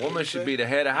Woman should be the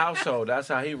head of household. That's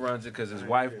how he runs it because his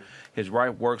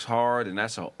wife works hard, and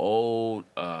that's an old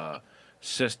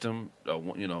system.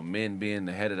 Men being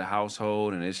the head of the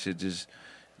household, and it should just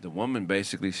the woman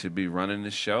basically should be running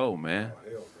the show, man.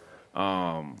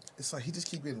 It's like he just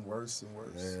keep getting worse and worse.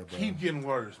 Yeah, bro. Keep getting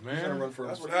worse, man.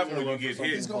 That's what happens when you get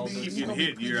hit. He's gonna be- Keep he's getting gonna be-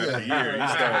 hit year yeah. after year.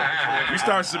 You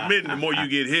start submitting the more you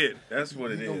get hit. That's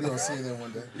what it He's gonna be on is. CNN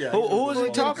one day. Yeah, Who is he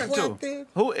talking to?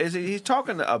 Who is he? He's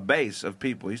talking to a base of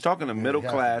people. He's talking to middle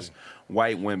class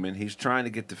white women. He's trying to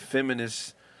get the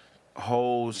feminist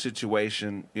whole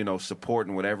situation,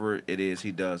 supporting whatever it is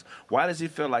he does. Why does he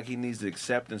feel like he needs the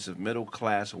acceptance of middle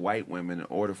class white women in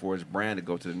order for his brand to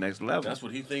go to the next level? That's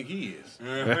what he think he is.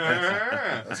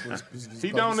 That's what his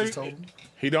He publicist don't. told him.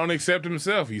 He don't accept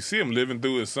himself. You see him living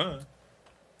through his son.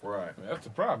 Right. That's the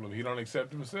problem. He don't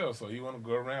accept himself, so he want to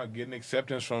go around getting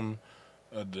acceptance from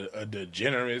a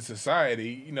degenerate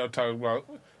society. Talking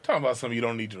about something he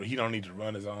don't need to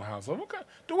run his own household. Okay.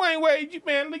 Dwayne Wade,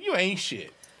 man, look, you ain't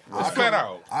shit. It's flat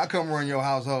out. I come run your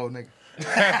household, nigga.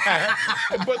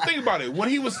 But think about it. When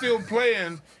he was still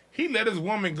playing, he let his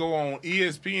woman go on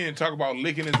ESPN and talk about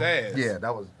licking his ass. Yeah,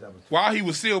 that was. While he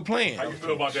was still playing. How you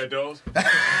feel about that, Dose?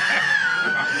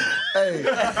 Hey,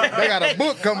 They got a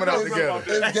book coming out together.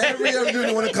 if Gabrielle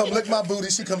Union want to come lick my booty,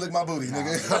 she come lick my booty,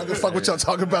 nigga. I don't give a fuck what y'all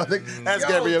talking about, nigga. That's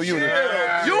Gabrielle Union.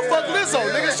 You fuck Lizzo,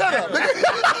 nigga. Shut up,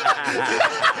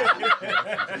 nigga.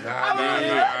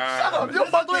 Shut up. You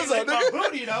fuck Lizzo, nigga.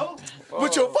 Booty, though.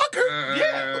 With your fucker?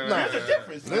 Yeah. There's a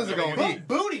difference. Lizzo gonna eat.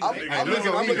 Booty. I'm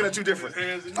looking at you different.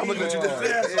 I'm looking at you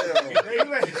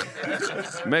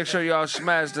different. Make sure y'all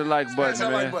smash the like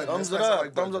button, man. Thumbs it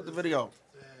up. Thumbs up the video.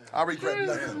 I regret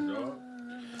nothing.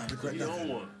 I regret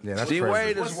nothing. Yeah, that's D crazy.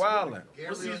 Wade is wilding.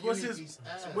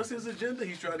 What's his agenda?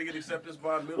 He's trying to get acceptance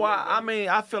by middle. Well, I mean,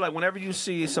 I feel like whenever you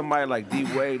see somebody like D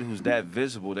Wade who's that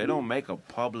visible, they don't make a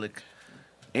public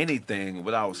anything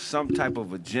without some type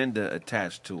of agenda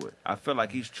attached to it. I feel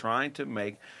like he's trying to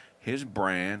make his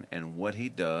brand and what he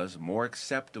does more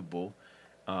acceptable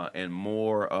and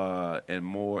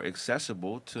more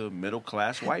accessible to middle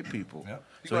class white people. Yep.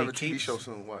 So he keeps TV show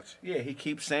soon. Watch. Yeah, he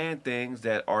keeps saying things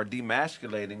that are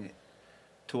demasculating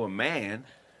to a man,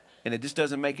 and it just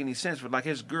doesn't make any sense. But like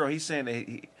his girl, he's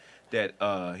saying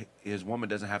that his woman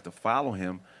doesn't have to follow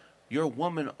him. Your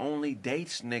woman only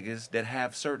dates niggas that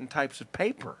have certain types of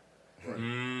paper.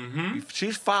 Mm-hmm.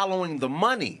 She's following the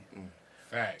money.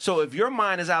 Facts. So if your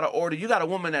mind is out of order, you got a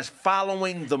woman that's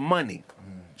following the money.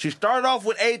 She started off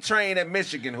with A-Train at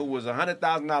Michigan, who was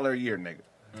 $100,000 a year nigga.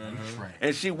 Mm-hmm.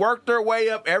 And she worked her way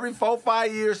up every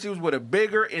 4-5 years. She was with a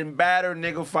bigger and badder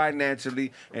nigga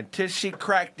financially until she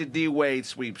cracked the D-Wade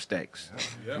sweepstakes.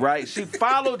 Yep. Right? She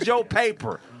followed your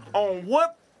paper. On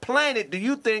what planet do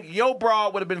you think your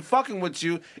broad would have been fucking with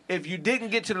you if you didn't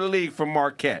get to the league from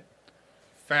Marquette?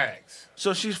 Facts.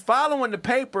 So she's following the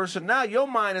paper, so now your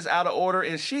mind is out of order,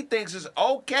 and she thinks it's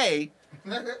okay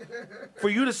for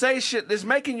you to say shit that's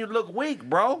making you look weak,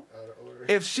 bro.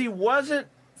 If she wasn't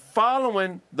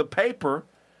following the paper,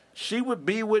 she would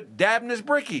be with Dabney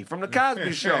Bricky from the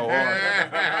Cosby Show,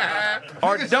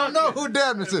 or Don't know who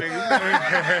Dabney is.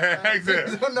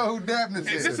 Exactly. Don't know who Dabney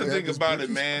This is. is the thing about it,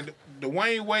 man.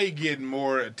 Dwayne Wade getting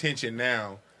more attention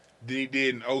now than he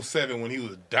did in 2007 when he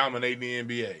was dominating the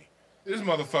NBA. This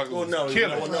motherfucker was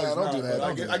killing. Don't do that.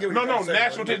 Don't do that. No,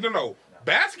 national attention. No.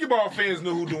 Basketball fans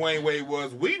knew who Dwayne Wade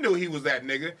was. We knew he was that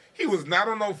nigga. He was not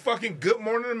on no fucking Good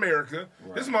Morning America.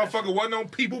 Right. This motherfucker wasn't on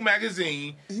People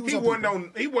Magazine. He wasn't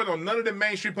on none of the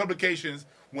mainstream publications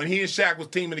when he and Shaq was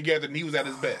teaming together and he was at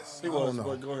his best. He was,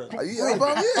 but go ahead. Yeah,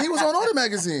 bro, he was on all the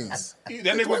magazines.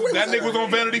 That nigga was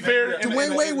on Vanity Fair.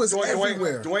 Dwayne Wade was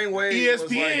everywhere. Dwayne Wade.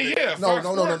 ESPN, yeah. No. I'm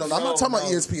not talking about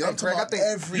ESPN. I'm talking about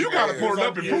everywhere. You gotta pull it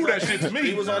up and prove that shit to me.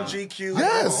 He was on GQ.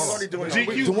 Yes.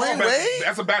 GQ. Dwayne Wade?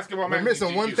 That's a basketball We're magazine.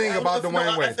 missing one thing about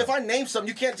Dwayne Wade. If I name something,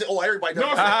 you can't say, "Oh, everybody does." No,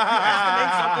 You have to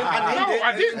name something. I named it.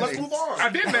 I didn't. Let's move on. I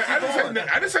didn't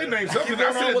say name something.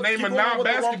 I said name a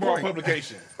non-basketball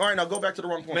publication. All right, now go back to the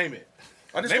wrong point. Name it.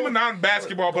 Name a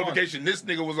non-basketball publication this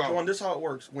nigga was Go on, on. this is how it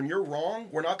works. When you're wrong,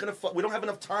 we're not gonna. We don't have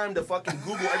enough time to fucking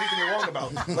Google everything you're wrong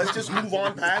about. Let's just move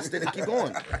on past it and keep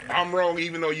going. I'm wrong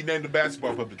even though you named the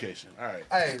basketball publication. All right.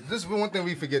 Hey, this is one thing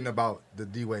we forgetting about the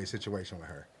D-Wade situation with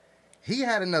her. He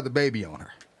had another baby on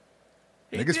her.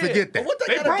 Niggas forget that. But what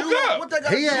They that broke gotta do? up. What that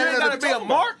gotta He do? had Ain't another gotta be a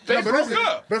mark. They No, but broke listen,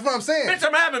 up. But that's what I'm saying. Bitch,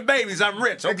 I'm having babies. I'm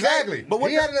rich. Okay? Exactly. But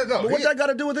what he had another. But what that got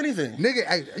to do with anything? Nigga,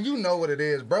 hey, you know what it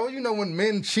is, bro. You know when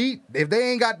men cheat, if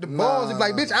they ain't got the balls, they be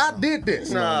like, bitch, I did this.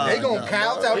 They gonna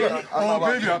count out. Oh,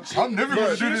 baby, I'm never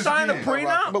gonna do You this signed a again.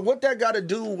 prenup. But what that got to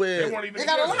do They with? weren't even It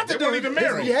got a lot to They do weren't with even his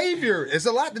married. behavior. It's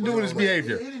a lot to do with his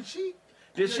behavior. He didn't cheat.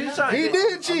 Did she sign? He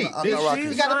did cheat. I'm Did not she rocking.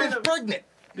 He got a sign bitch pregnant.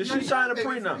 Did she sign a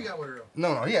prenup?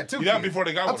 No, he had 2 Yeah, kids. before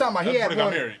they got I'm with talking her. about he That's had before they got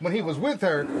one married. when he was with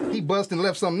her. He busted and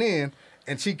left something in,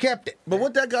 and she kept it. But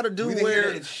what that got to do We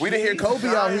didn't, with? we didn't hear Kobe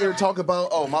out here talk about,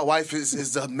 oh, my wife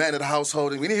is the man of the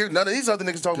household. And we didn't hear none of these other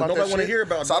niggas talking about Nobody that wanna shit. hear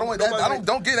about So I it.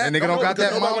 don't get that. And nigga don't got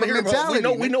that Nobody mama wanna hear about it.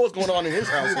 mentality. We know what's going on in his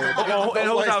household. In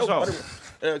whose household?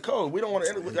 Code. We don't want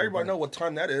to. Everybody know what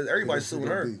time that is. Everybody's suing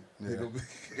her.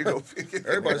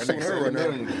 Everybody's suing her right now.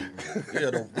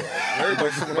 Yeah,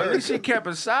 everybody's suing But at her. least she kept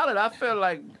it solid. I feel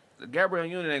like Gabrielle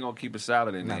Union ain't gonna keep it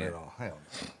solid in Not there. at all. Hell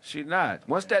no. She not.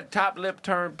 Once that top lip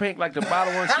turned pink like the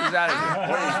bottom one, she's out of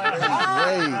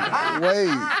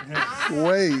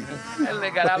Wait. here. That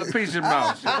nigga got alopecia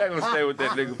mouth. She's not gonna stay with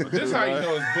that nigga for This too how you long.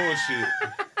 know it's bullshit.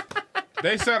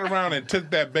 They sat around and took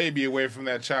that baby away from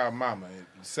that child mama and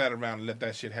sat around and let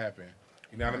that shit happen.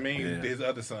 You know what I mean? Yeah. His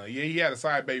other son. Yeah, he had a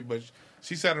side baby, but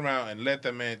she sat around and let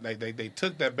that man, like they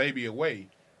took that baby away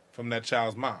from that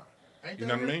child's mom. You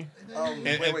know what I mean?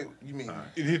 Wait, you mean?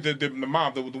 The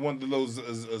mom, the one, the little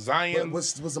Zion.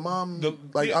 Was the mom The-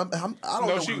 like? yeah. I don't No,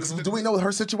 know. she- Do we know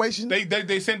her situation?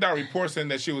 They sent out reports saying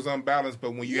that she was unbalanced,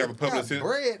 but when you have a publicist,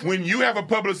 bread. when you have a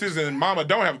publicist and mama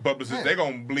don't have a publicist, they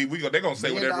gonna believe they gonna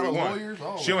say whatever they $1 want. lawyers?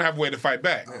 Oh. She don't have a way to fight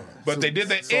back. But they did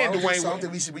that. So I And don't think- so I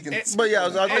don't Dwayne, think we can. But yeah,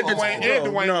 and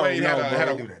Dwayne Wade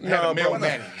had a male bro.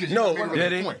 nanny. No,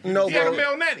 Did he? no, He had a bro.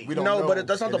 male nanny. No, but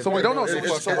that's not the So point. we don't know. So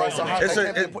It's- how it's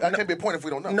a- that can't be a point if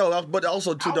we don't know. No, but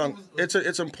also too, Dunk.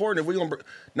 It's important if we gonna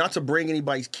not to bring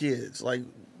anybody's kids. Like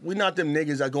we not them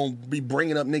niggas that gonna be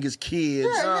bringing up niggas' kids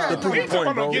to prove We a ain't talking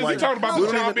point, bro. about kids. We Like, talking about we the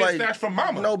don't child even, being like- snatched from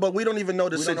mama. No, but we don't even know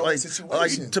the We don't know the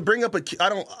situation. like to bring up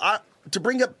to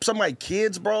bring up somebody's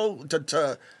kids, bro.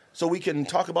 To so we can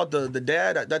talk about the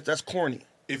dad. That's corny.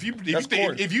 If you That's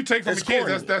corny. if you take from It's the kids,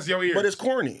 corny. that's your ears. But it's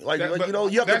corny. Like, That- like, but you know,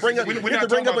 you have to that's- bring up we're you not have to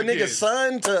bring talking up a about the nigga's kids.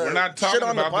 son to We're not talking shit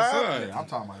on the about the pod. son. I'm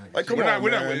talking about it. Like, come We're on,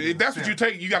 not. man. If that's what you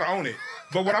take, you got to own it.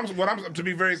 But what I'm to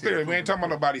be very clear, we ain't talking about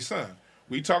nobody's son.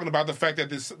 We talking about the fact that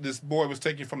this boy was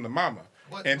taken from the mama,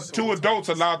 and two adults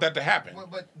allowed that to happen.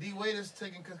 But D Wade is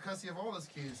taking custody of all his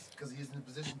kids because he's in a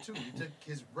position too. He took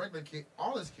his regular kid,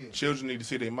 all his kids. Children need to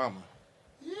see their mama.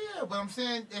 Yeah, but I'm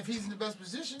saying if he's in the best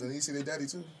position, Then he see their daddy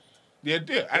too. Yeah,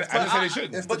 yeah. I didn't say they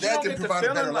shouldn't. If the But you dad don't can get the provide a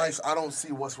better feeling like- life, I don't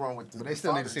see what's wrong with. But they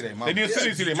still need to see their They mama. need to see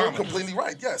their You're mama. completely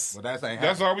right. Yes. But that's ain't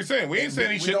That's all we saying. We ain't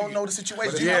saying he We shouldn't. don't know the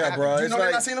situation. Yeah, bro. Do you It's know they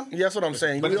like, not seen him? yeah, that's what I'm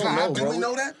saying. But We it's don't not know, happening. Do we bro.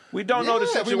 know that? We don't know the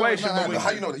Yeah, we know it's situation, not but we.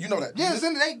 How you know that? You know that. Yes,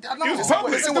 and they. I know. He was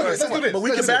public. Let's do this. But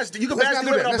we can bash. You can Let's bash not the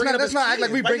do women that. on bringing up Let's his not act like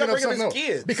we kids. bringing Why up you gotta something bring up his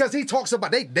else. kids? Because he talks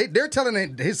about they're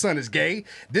telling his son is gay.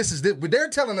 They're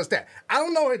telling us that. I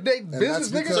don't know if they business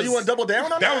that's niggas. So you want to double down on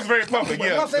That that? was very public. What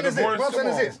Yeah. I'm saying The is this. divorce- What I'm saying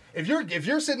is come this. If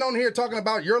you're sitting on here talking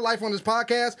about your life on this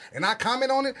podcast and I comment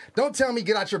on it, don't tell me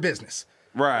get out your business.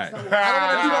 Right. I don't want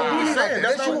to do no booty like that. That's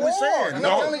That's not you what we are. saying. And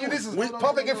No. I'm telling you, this is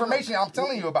public information I'm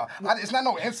telling you about. It's not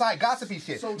no inside gossipy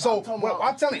shit. So well,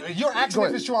 I'm telling you, you're asking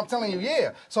if it's true. I'm telling you,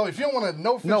 yeah. So if you don't want to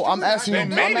know, if No, it's I'm true, asking you. They I'm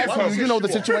made it asking you. public. You know the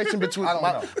situation between. I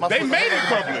don't know. They made it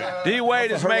public. D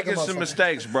Wade is Hurt like making a some motherfucker.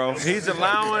 mistakes, bro.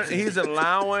 He's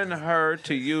allowing her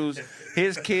to use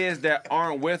his kids that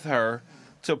aren't with her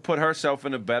to put herself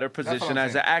in a better position I'm as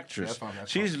an saying. actress. That's fine,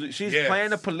 that's She's Yes.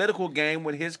 playing a political game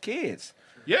with his kids.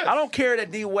 Yes. I don't care that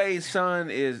D Wade's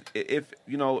son is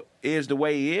the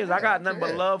way he is. I got nothing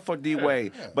but love for D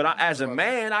Wade. But as a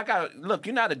man,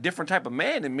 you're not a different type of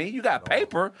man than me. You got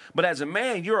paper, but as a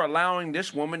man, you're allowing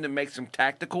this woman to make some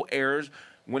tactical errors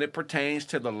when it pertains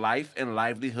to the life and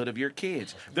livelihood of your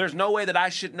kids. There's no way that I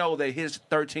should know that his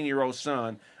 13-year-old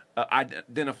son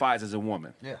identifies as a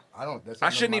woman. Yeah, I don't. That's I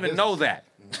shouldn't even know that.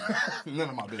 None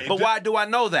of my business. But why do I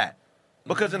know that?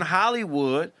 Because in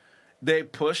Hollywood, they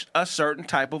push a certain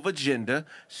type of agenda.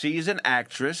 She's an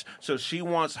actress, so she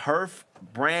wants her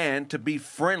brand to be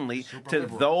friendly to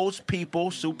those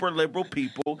people, super liberal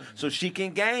people, so she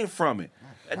can gain from it.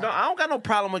 And no, I don't got no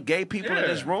problem with gay people in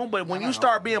this room, but when you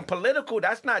start being political,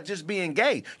 that's not just being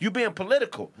gay. You being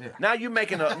political. Now you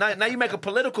making now you making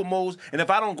political moves, and if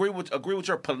I don't agree with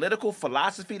your political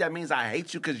philosophy, that means I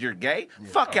hate you because you're gay.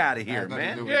 Fuck out of here,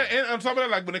 man. Yeah, and on top of that,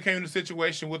 like when it came to the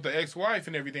situation with the ex-wife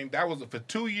and everything, that was for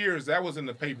 2 years. That was in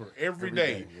the paper every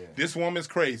day. This woman's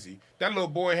crazy. That little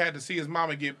boy had to see his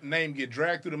mama get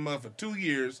dragged through the mud for 2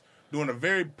 years during a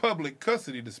very public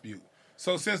custody dispute.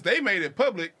 So since they made it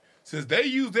public, since they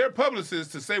used their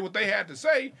publicists to say what they had to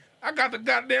say, I got the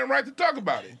goddamn right to talk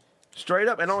about it. Straight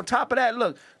up. And on top of that,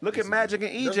 look at Magic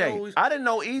and EJ. I didn't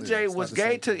know EJ was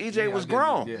gay till EJ was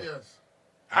grown. yes.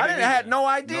 I had no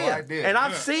idea. No idea. And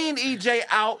I've seen EJ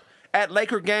out at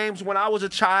Laker games when I was a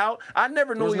child. I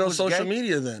never knew There was he no was social gay.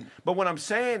 media then. But what I'm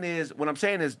saying is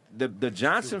the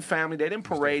Johnson family, they didn't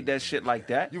parade that shit like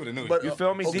that. You would have knew. But You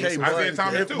feel me? Okay, Decent. Isaiah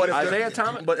Thomas, too. Isaiah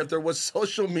Thomas. But if there was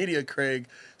social media, Craig,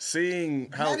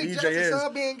 seeing how Magic EJ Johnson is,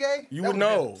 son being gay, you that would would've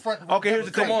been know. front- Okay, here's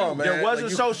the thing. Come on, man. There wasn't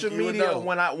Like, social you would media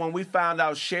know. when we found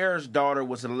out Cher's daughter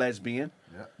was a lesbian.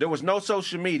 There was no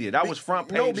social media. That was front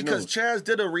page No, because news. Chaz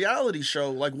did a reality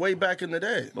show like way back in the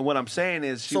day. But what I'm saying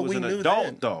is she So was we an knew adult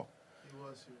then. though.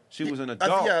 She was an I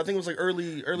adult. think it was like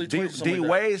early 20s. D something like that.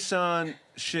 Wade's son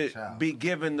should be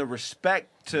given the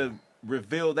respect to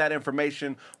reveal that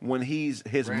information when his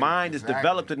mind is exactly,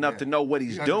 developed enough yeah. to know what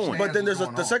he's He doing. But then what's the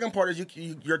going on. second part is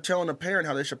you're telling a parent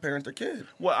how they should parent their kid.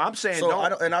 Well, I'm saying So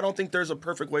don't. I don't think there's a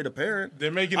perfect way to parent.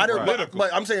 They're making I it don't- political.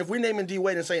 But I'm saying if we're naming D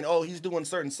Wade and saying, oh, he's doing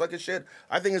certain sucker shit,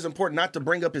 I think it's important not to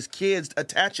bring up his kids,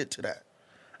 attach it to that.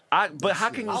 But how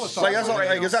can you? Like, that's all,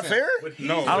 like, is that fair?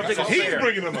 No, I don't think it's he's fair.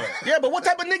 bringing them up. Yeah, but what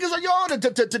type of niggas are y'all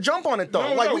to jump on it though?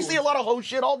 No, like no. we see a lot of whole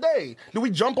shit all day. Do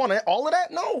we jump on it, all of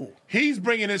that? No. He's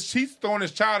throwing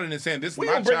his child in and saying, "This is We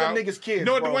my don't bring up child." niggas' kids, You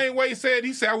know what bro. Dwayne Wade said?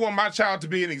 He said, "I want my child to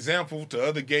be an example to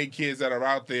other gay kids that are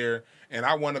out there, and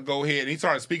I want to go ahead." And he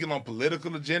started speaking on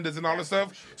political agendas and all this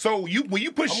stuff. So when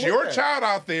you push I'm with your that. child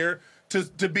out there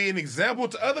to be an example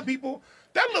to other people.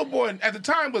 That little boy at the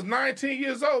time was 19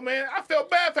 years old, man. I felt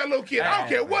bad for that little kid. I don't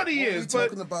care what he What are we is, but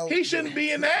talking about? he shouldn't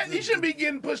be in that. He shouldn't be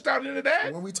getting pushed out into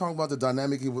that. When we talk about the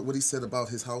dynamic, what he said about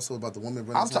his household, about the woman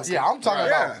running his household. I'm talking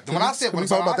about. Can When we- I said can we when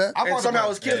talk about that? I And brought somehow up-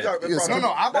 his kids got Yes, No, I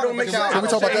that brought don't make up a sense. Can we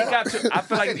talk about He that? got too, I feel I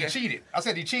said like he cheated. I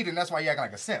said he cheated, and that's why he acting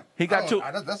like a simp. He got I too.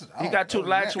 don't- that's- I He don't- got too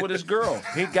lax with his girl.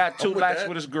 He got too with lax that.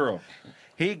 with his girl.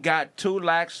 He got too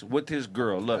lax with his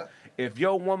girl. Look, if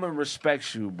your woman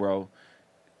respects you, bro,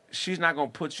 she's not gonna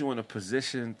put you in a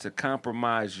position to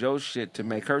compromise your shit to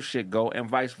make her shit go, and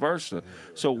vice versa.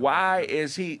 So why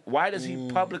does he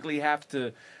publicly have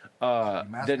to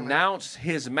denounce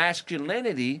his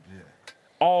masculinity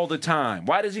all the time?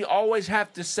 Why does he always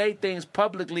have to say things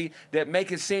publicly that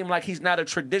make it seem like he's not a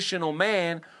traditional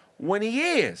man when he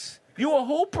is? You a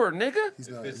hooper, nigga.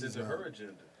 This is her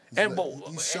agenda. And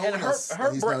He's showing us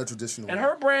that he's not a traditional and man.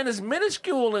 her brand is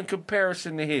minuscule in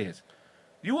comparison to his.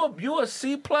 You a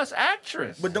C+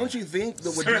 actress. But don't you think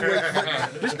that with D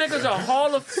Wade, This nigga's a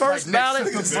Hall of First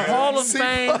ballot, Hall of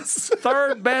Fame,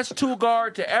 third best two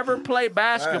guard to ever play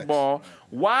basketball.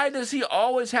 Why does he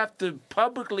always have to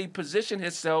publicly position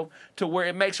himself to where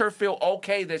it makes her feel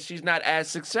okay that she's not as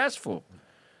successful?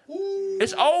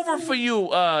 It's over for you,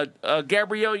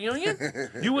 Gabrielle Union.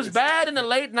 You was bad in the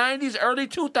late 90s, early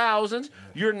 2000s.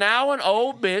 You're now an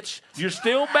old bitch. You're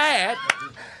still bad,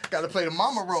 Got to play the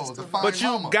mama role. The fine but you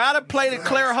mama. gotta play the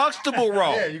Claire Huxtable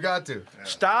role. Yeah, you got to.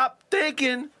 Stop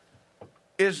thinking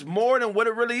it's more than what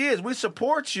it really is. We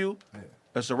support you.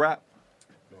 That's a wrap.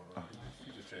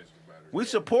 We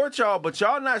support y'all, but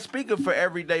y'all not speaking for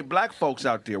everyday black folks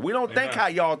out there. We don't think how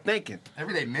y'all thinking.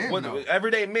 Everyday men, What- though.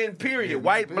 everyday men, period.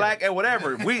 White, black, and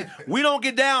whatever. We don't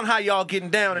get down how y'all getting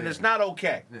down, and it's not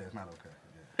okay. Yeah, it's not okay.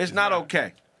 It's not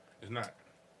okay. It's not.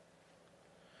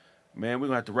 Man, we're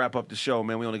gonna have to wrap up the show,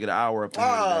 man. We only get an hour up in here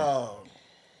today. oh,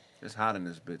 It's hot in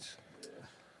this bitch.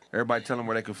 Everybody tell them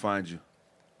where they can find you.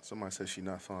 Somebody said she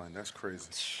not fine. That's crazy.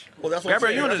 well, that's what I'm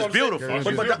Gabrielle saying. Union That's is what I'm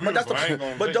saying. beautiful. But that's I ain't the.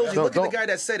 gonna But think Dozy, that. look at the Don't- guy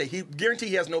that said it. He guarantee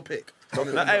he has no pick.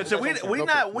 Hey, so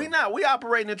we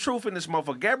operating the truth in this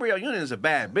motherfucker. Gabrielle Union is a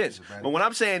bad bitch. But what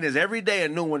I'm saying is every day a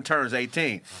new one turns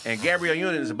 18. And Gabrielle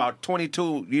Union is about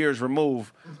 22 years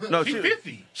removed. No, She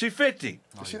 50. She 50.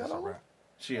 She not on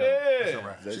She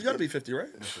She's got to be 50, right?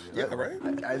 Yeah, right.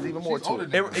 There's even more to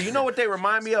it. You know what they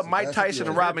remind me of? Mike That's Tyson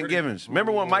and pretty- Robin Givens.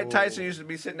 Remember when Mike Tyson used to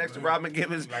be sitting next to Robin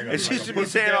Givens and she used to be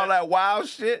saying all that wild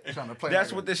shit? Trying to play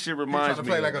That's like what this shit Trying reminds to me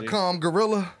play of. like a G. calm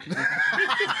gorilla.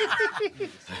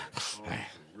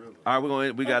 All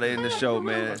right, we gotta end the show,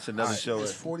 man. It's another show.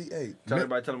 It's 48. Tell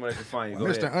everybody, tell them where they can find you. Go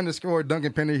Mr. ahead. Underscore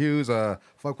Duncan Penny Hughes.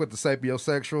 Fuck with the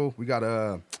sapiosexual. We got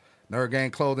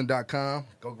nerdgangclothing.com.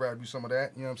 Go grab you some of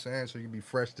that. You know what I'm saying? So you can be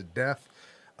fresh to death.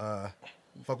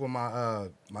 Fuck with my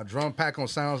my drum pack on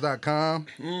sounds.com.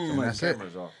 That's it.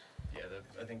 Cameras off. Yeah,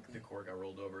 I think the cord got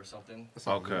rolled over or something.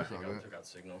 Okay. Took out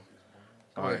signal.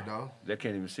 Go ahead, dog. They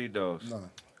can't even see those. No.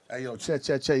 Hey, yo, Che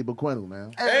Bequenu,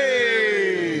 man.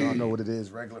 Hey. Y'all know what it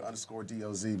is. Regular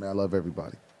 _DOZ, man. I love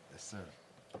everybody. Yes,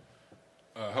 sir.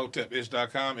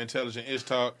 HotepIsh.com, Intelligent Ish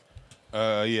Talk.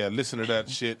 Yeah, listen to that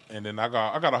shit. And then I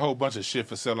got a whole bunch of shit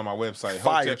for sale on my website.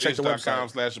 Fire. Check the website.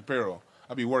 HotepIsh.com/apparel.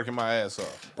 I'll be working my ass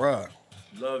off. Bruh.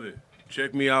 Love it.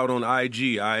 Check me out on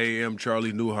IG. I am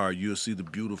Charlie Newhart. You'll see the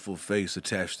beautiful face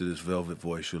attached to this velvet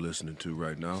voice you're listening to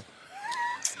right now.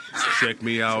 Check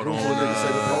me out on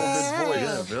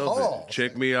Velvet.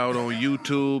 Check me out on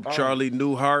YouTube, Charlie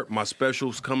Newhart. My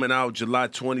special's coming out July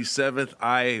 27th.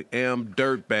 I Am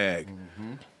Dirtbag.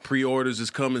 Pre-orders is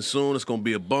coming soon. It's gonna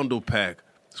be a bundle pack.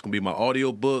 It's gonna be my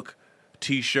audio book,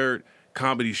 T-shirt,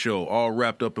 comedy show, all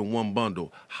wrapped up in one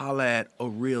bundle. Holla at a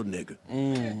real nigga.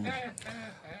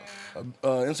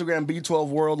 Instagram B12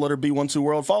 World, letter B12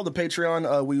 World. Follow the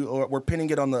Patreon. We're pinning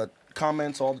it on the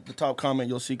comments. The top comment,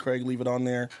 you'll see Craig leave it on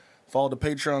there. Follow the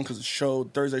Patreon because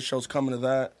Thursday show's coming to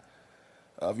that.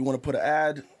 If you want to put an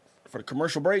ad for the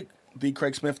commercial break,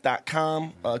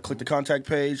 thecraigsmith.com. Click the contact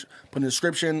page. Put in the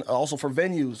description. Also for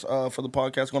venues for the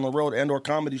podcast on the road and or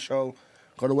comedy show.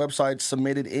 Go to the website,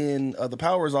 submit it in. The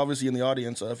power is obviously in the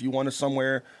audience. If you want it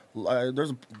somewhere,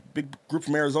 there's a big group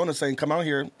from Arizona saying, come out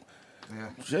here.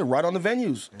 Yeah, right on the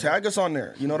venues. Tag us on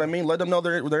there. You know what I mean? Let them know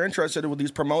they're interested with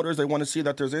these promoters. They want to see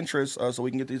that there's interest so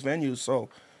we can get these venues. So,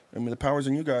 I mean, the power's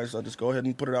in you guys. Just go ahead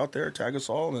and put it out there. Tag us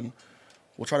all, and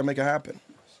we'll try to make it happen.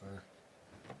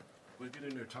 We get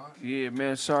in there, Tom. Yeah,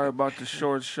 man. Sorry about the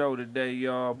short show today,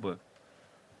 y'all, but,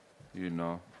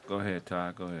 go ahead,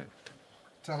 Ty. Go ahead.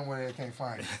 Tell them where they can't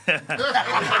find you.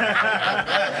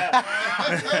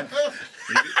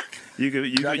 You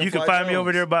can find me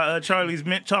over there by Charlie's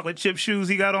mint chocolate chip shoes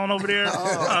he got on over there.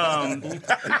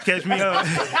 Catch me up.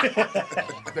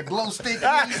 The glow stick.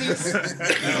 got the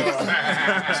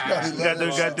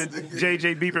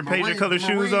JJ Beeper pager color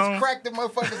shoes on. Crack the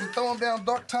motherfuckers and throw them down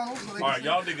dark tunnels. So All right,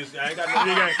 y'all niggas, I ain't got no. I'm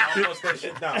gonna that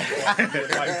shit down.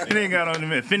 He ain't got on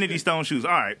the Infinity Stone shoes.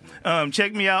 All right,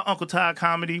 check me out, Uncle Todd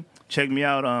Comedy. Check me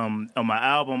out on my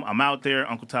album. I'm out there,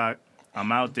 Uncle Todd. I'm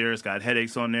out there. It's got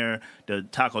Headaches on there. The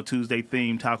Taco Tuesday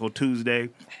theme, Taco Tuesday.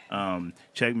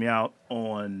 Check me out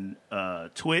on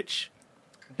Twitch.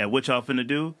 And what y'all finna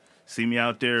do? See me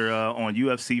out there on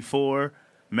UFC 4,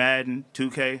 Madden,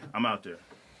 2K. I'm out there.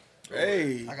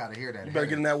 Hey. I gotta hear that. You better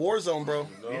get in that war zone, bro.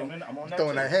 Yeah, man, I'm on that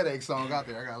Throwing too. that headache song out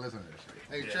there. I gotta listen to that shit.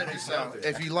 Hey, check this out.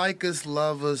 If you like us,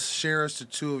 love us, share us to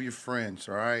 2 of your friends,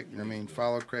 all right? You know what I mean?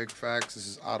 Follow Craig Facts. This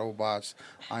is Autobots.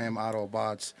 I am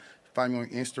Autobots. Find me on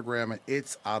Instagram at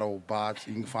It's Autobots.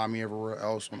 You can find me everywhere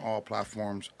else on all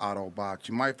platforms, Autobots.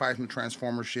 You might find some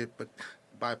Transformer shit, but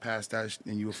bypass that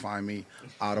and you will find me,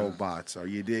 Autobots. Or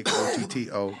you dig?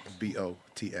 OTTOBOTS.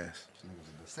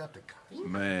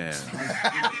 Man.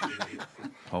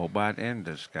 Hobot in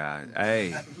the sky.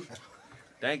 Hey.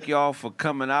 Thank y'all for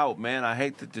coming out, man. I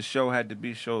hate that the show had to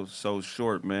be so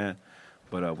short, man.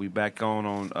 But we back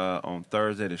on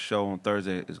Thursday. The show on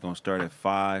Thursday is going to start at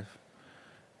 5.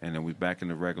 And then we back in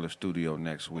the regular studio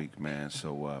next week, man.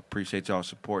 So appreciate y'all's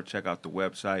support. Check out the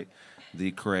website,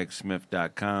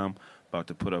 thecraigsmith.com. About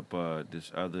to put up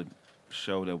this other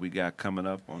show that we got coming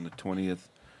up on the 20th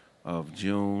of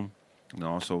June. And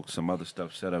also some other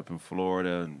stuff set up in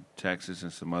Florida and Texas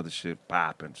and some other shit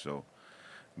popping. So,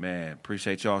 man,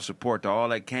 appreciate y'all's support to all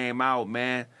that came out,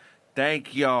 man.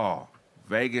 Thank y'all.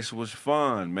 Vegas was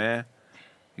fun, man.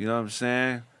 You know what I'm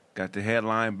saying? Got the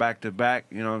headline back-to-back,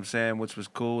 you know what I'm saying, which was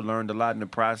cool. Learned a lot in the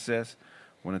process.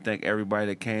 Want to thank everybody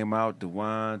that came out.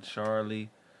 Dewan, Charlie,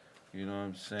 you know what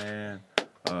I'm saying?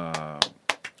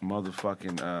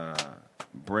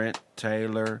 Brent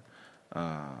Taylor,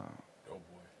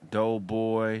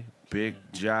 Doughboy, Big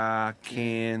Ja,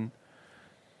 Ken.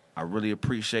 I really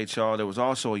appreciate y'all. There was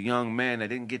also a young man that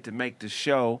didn't get to make the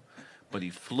show, but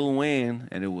he flew in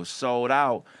and it was sold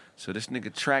out. So this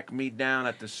nigga tracked me down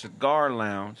at the Cigar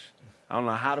Lounge. I don't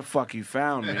know how the fuck he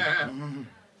found me.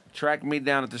 Tracked me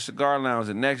down at the Cigar Lounge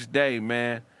the next day,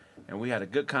 man. And we had a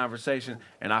good conversation,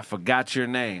 and I forgot your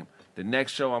name. The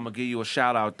next show, I'm going to give you a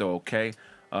shout-out, though, okay?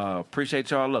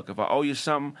 Appreciate y'all. Look, if I owe you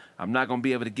something, I'm not going to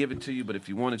be able to give it to you, but if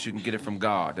you want it, you can get it from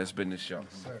God. That's been the show.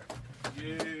 Yes, sir.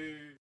 Yeah.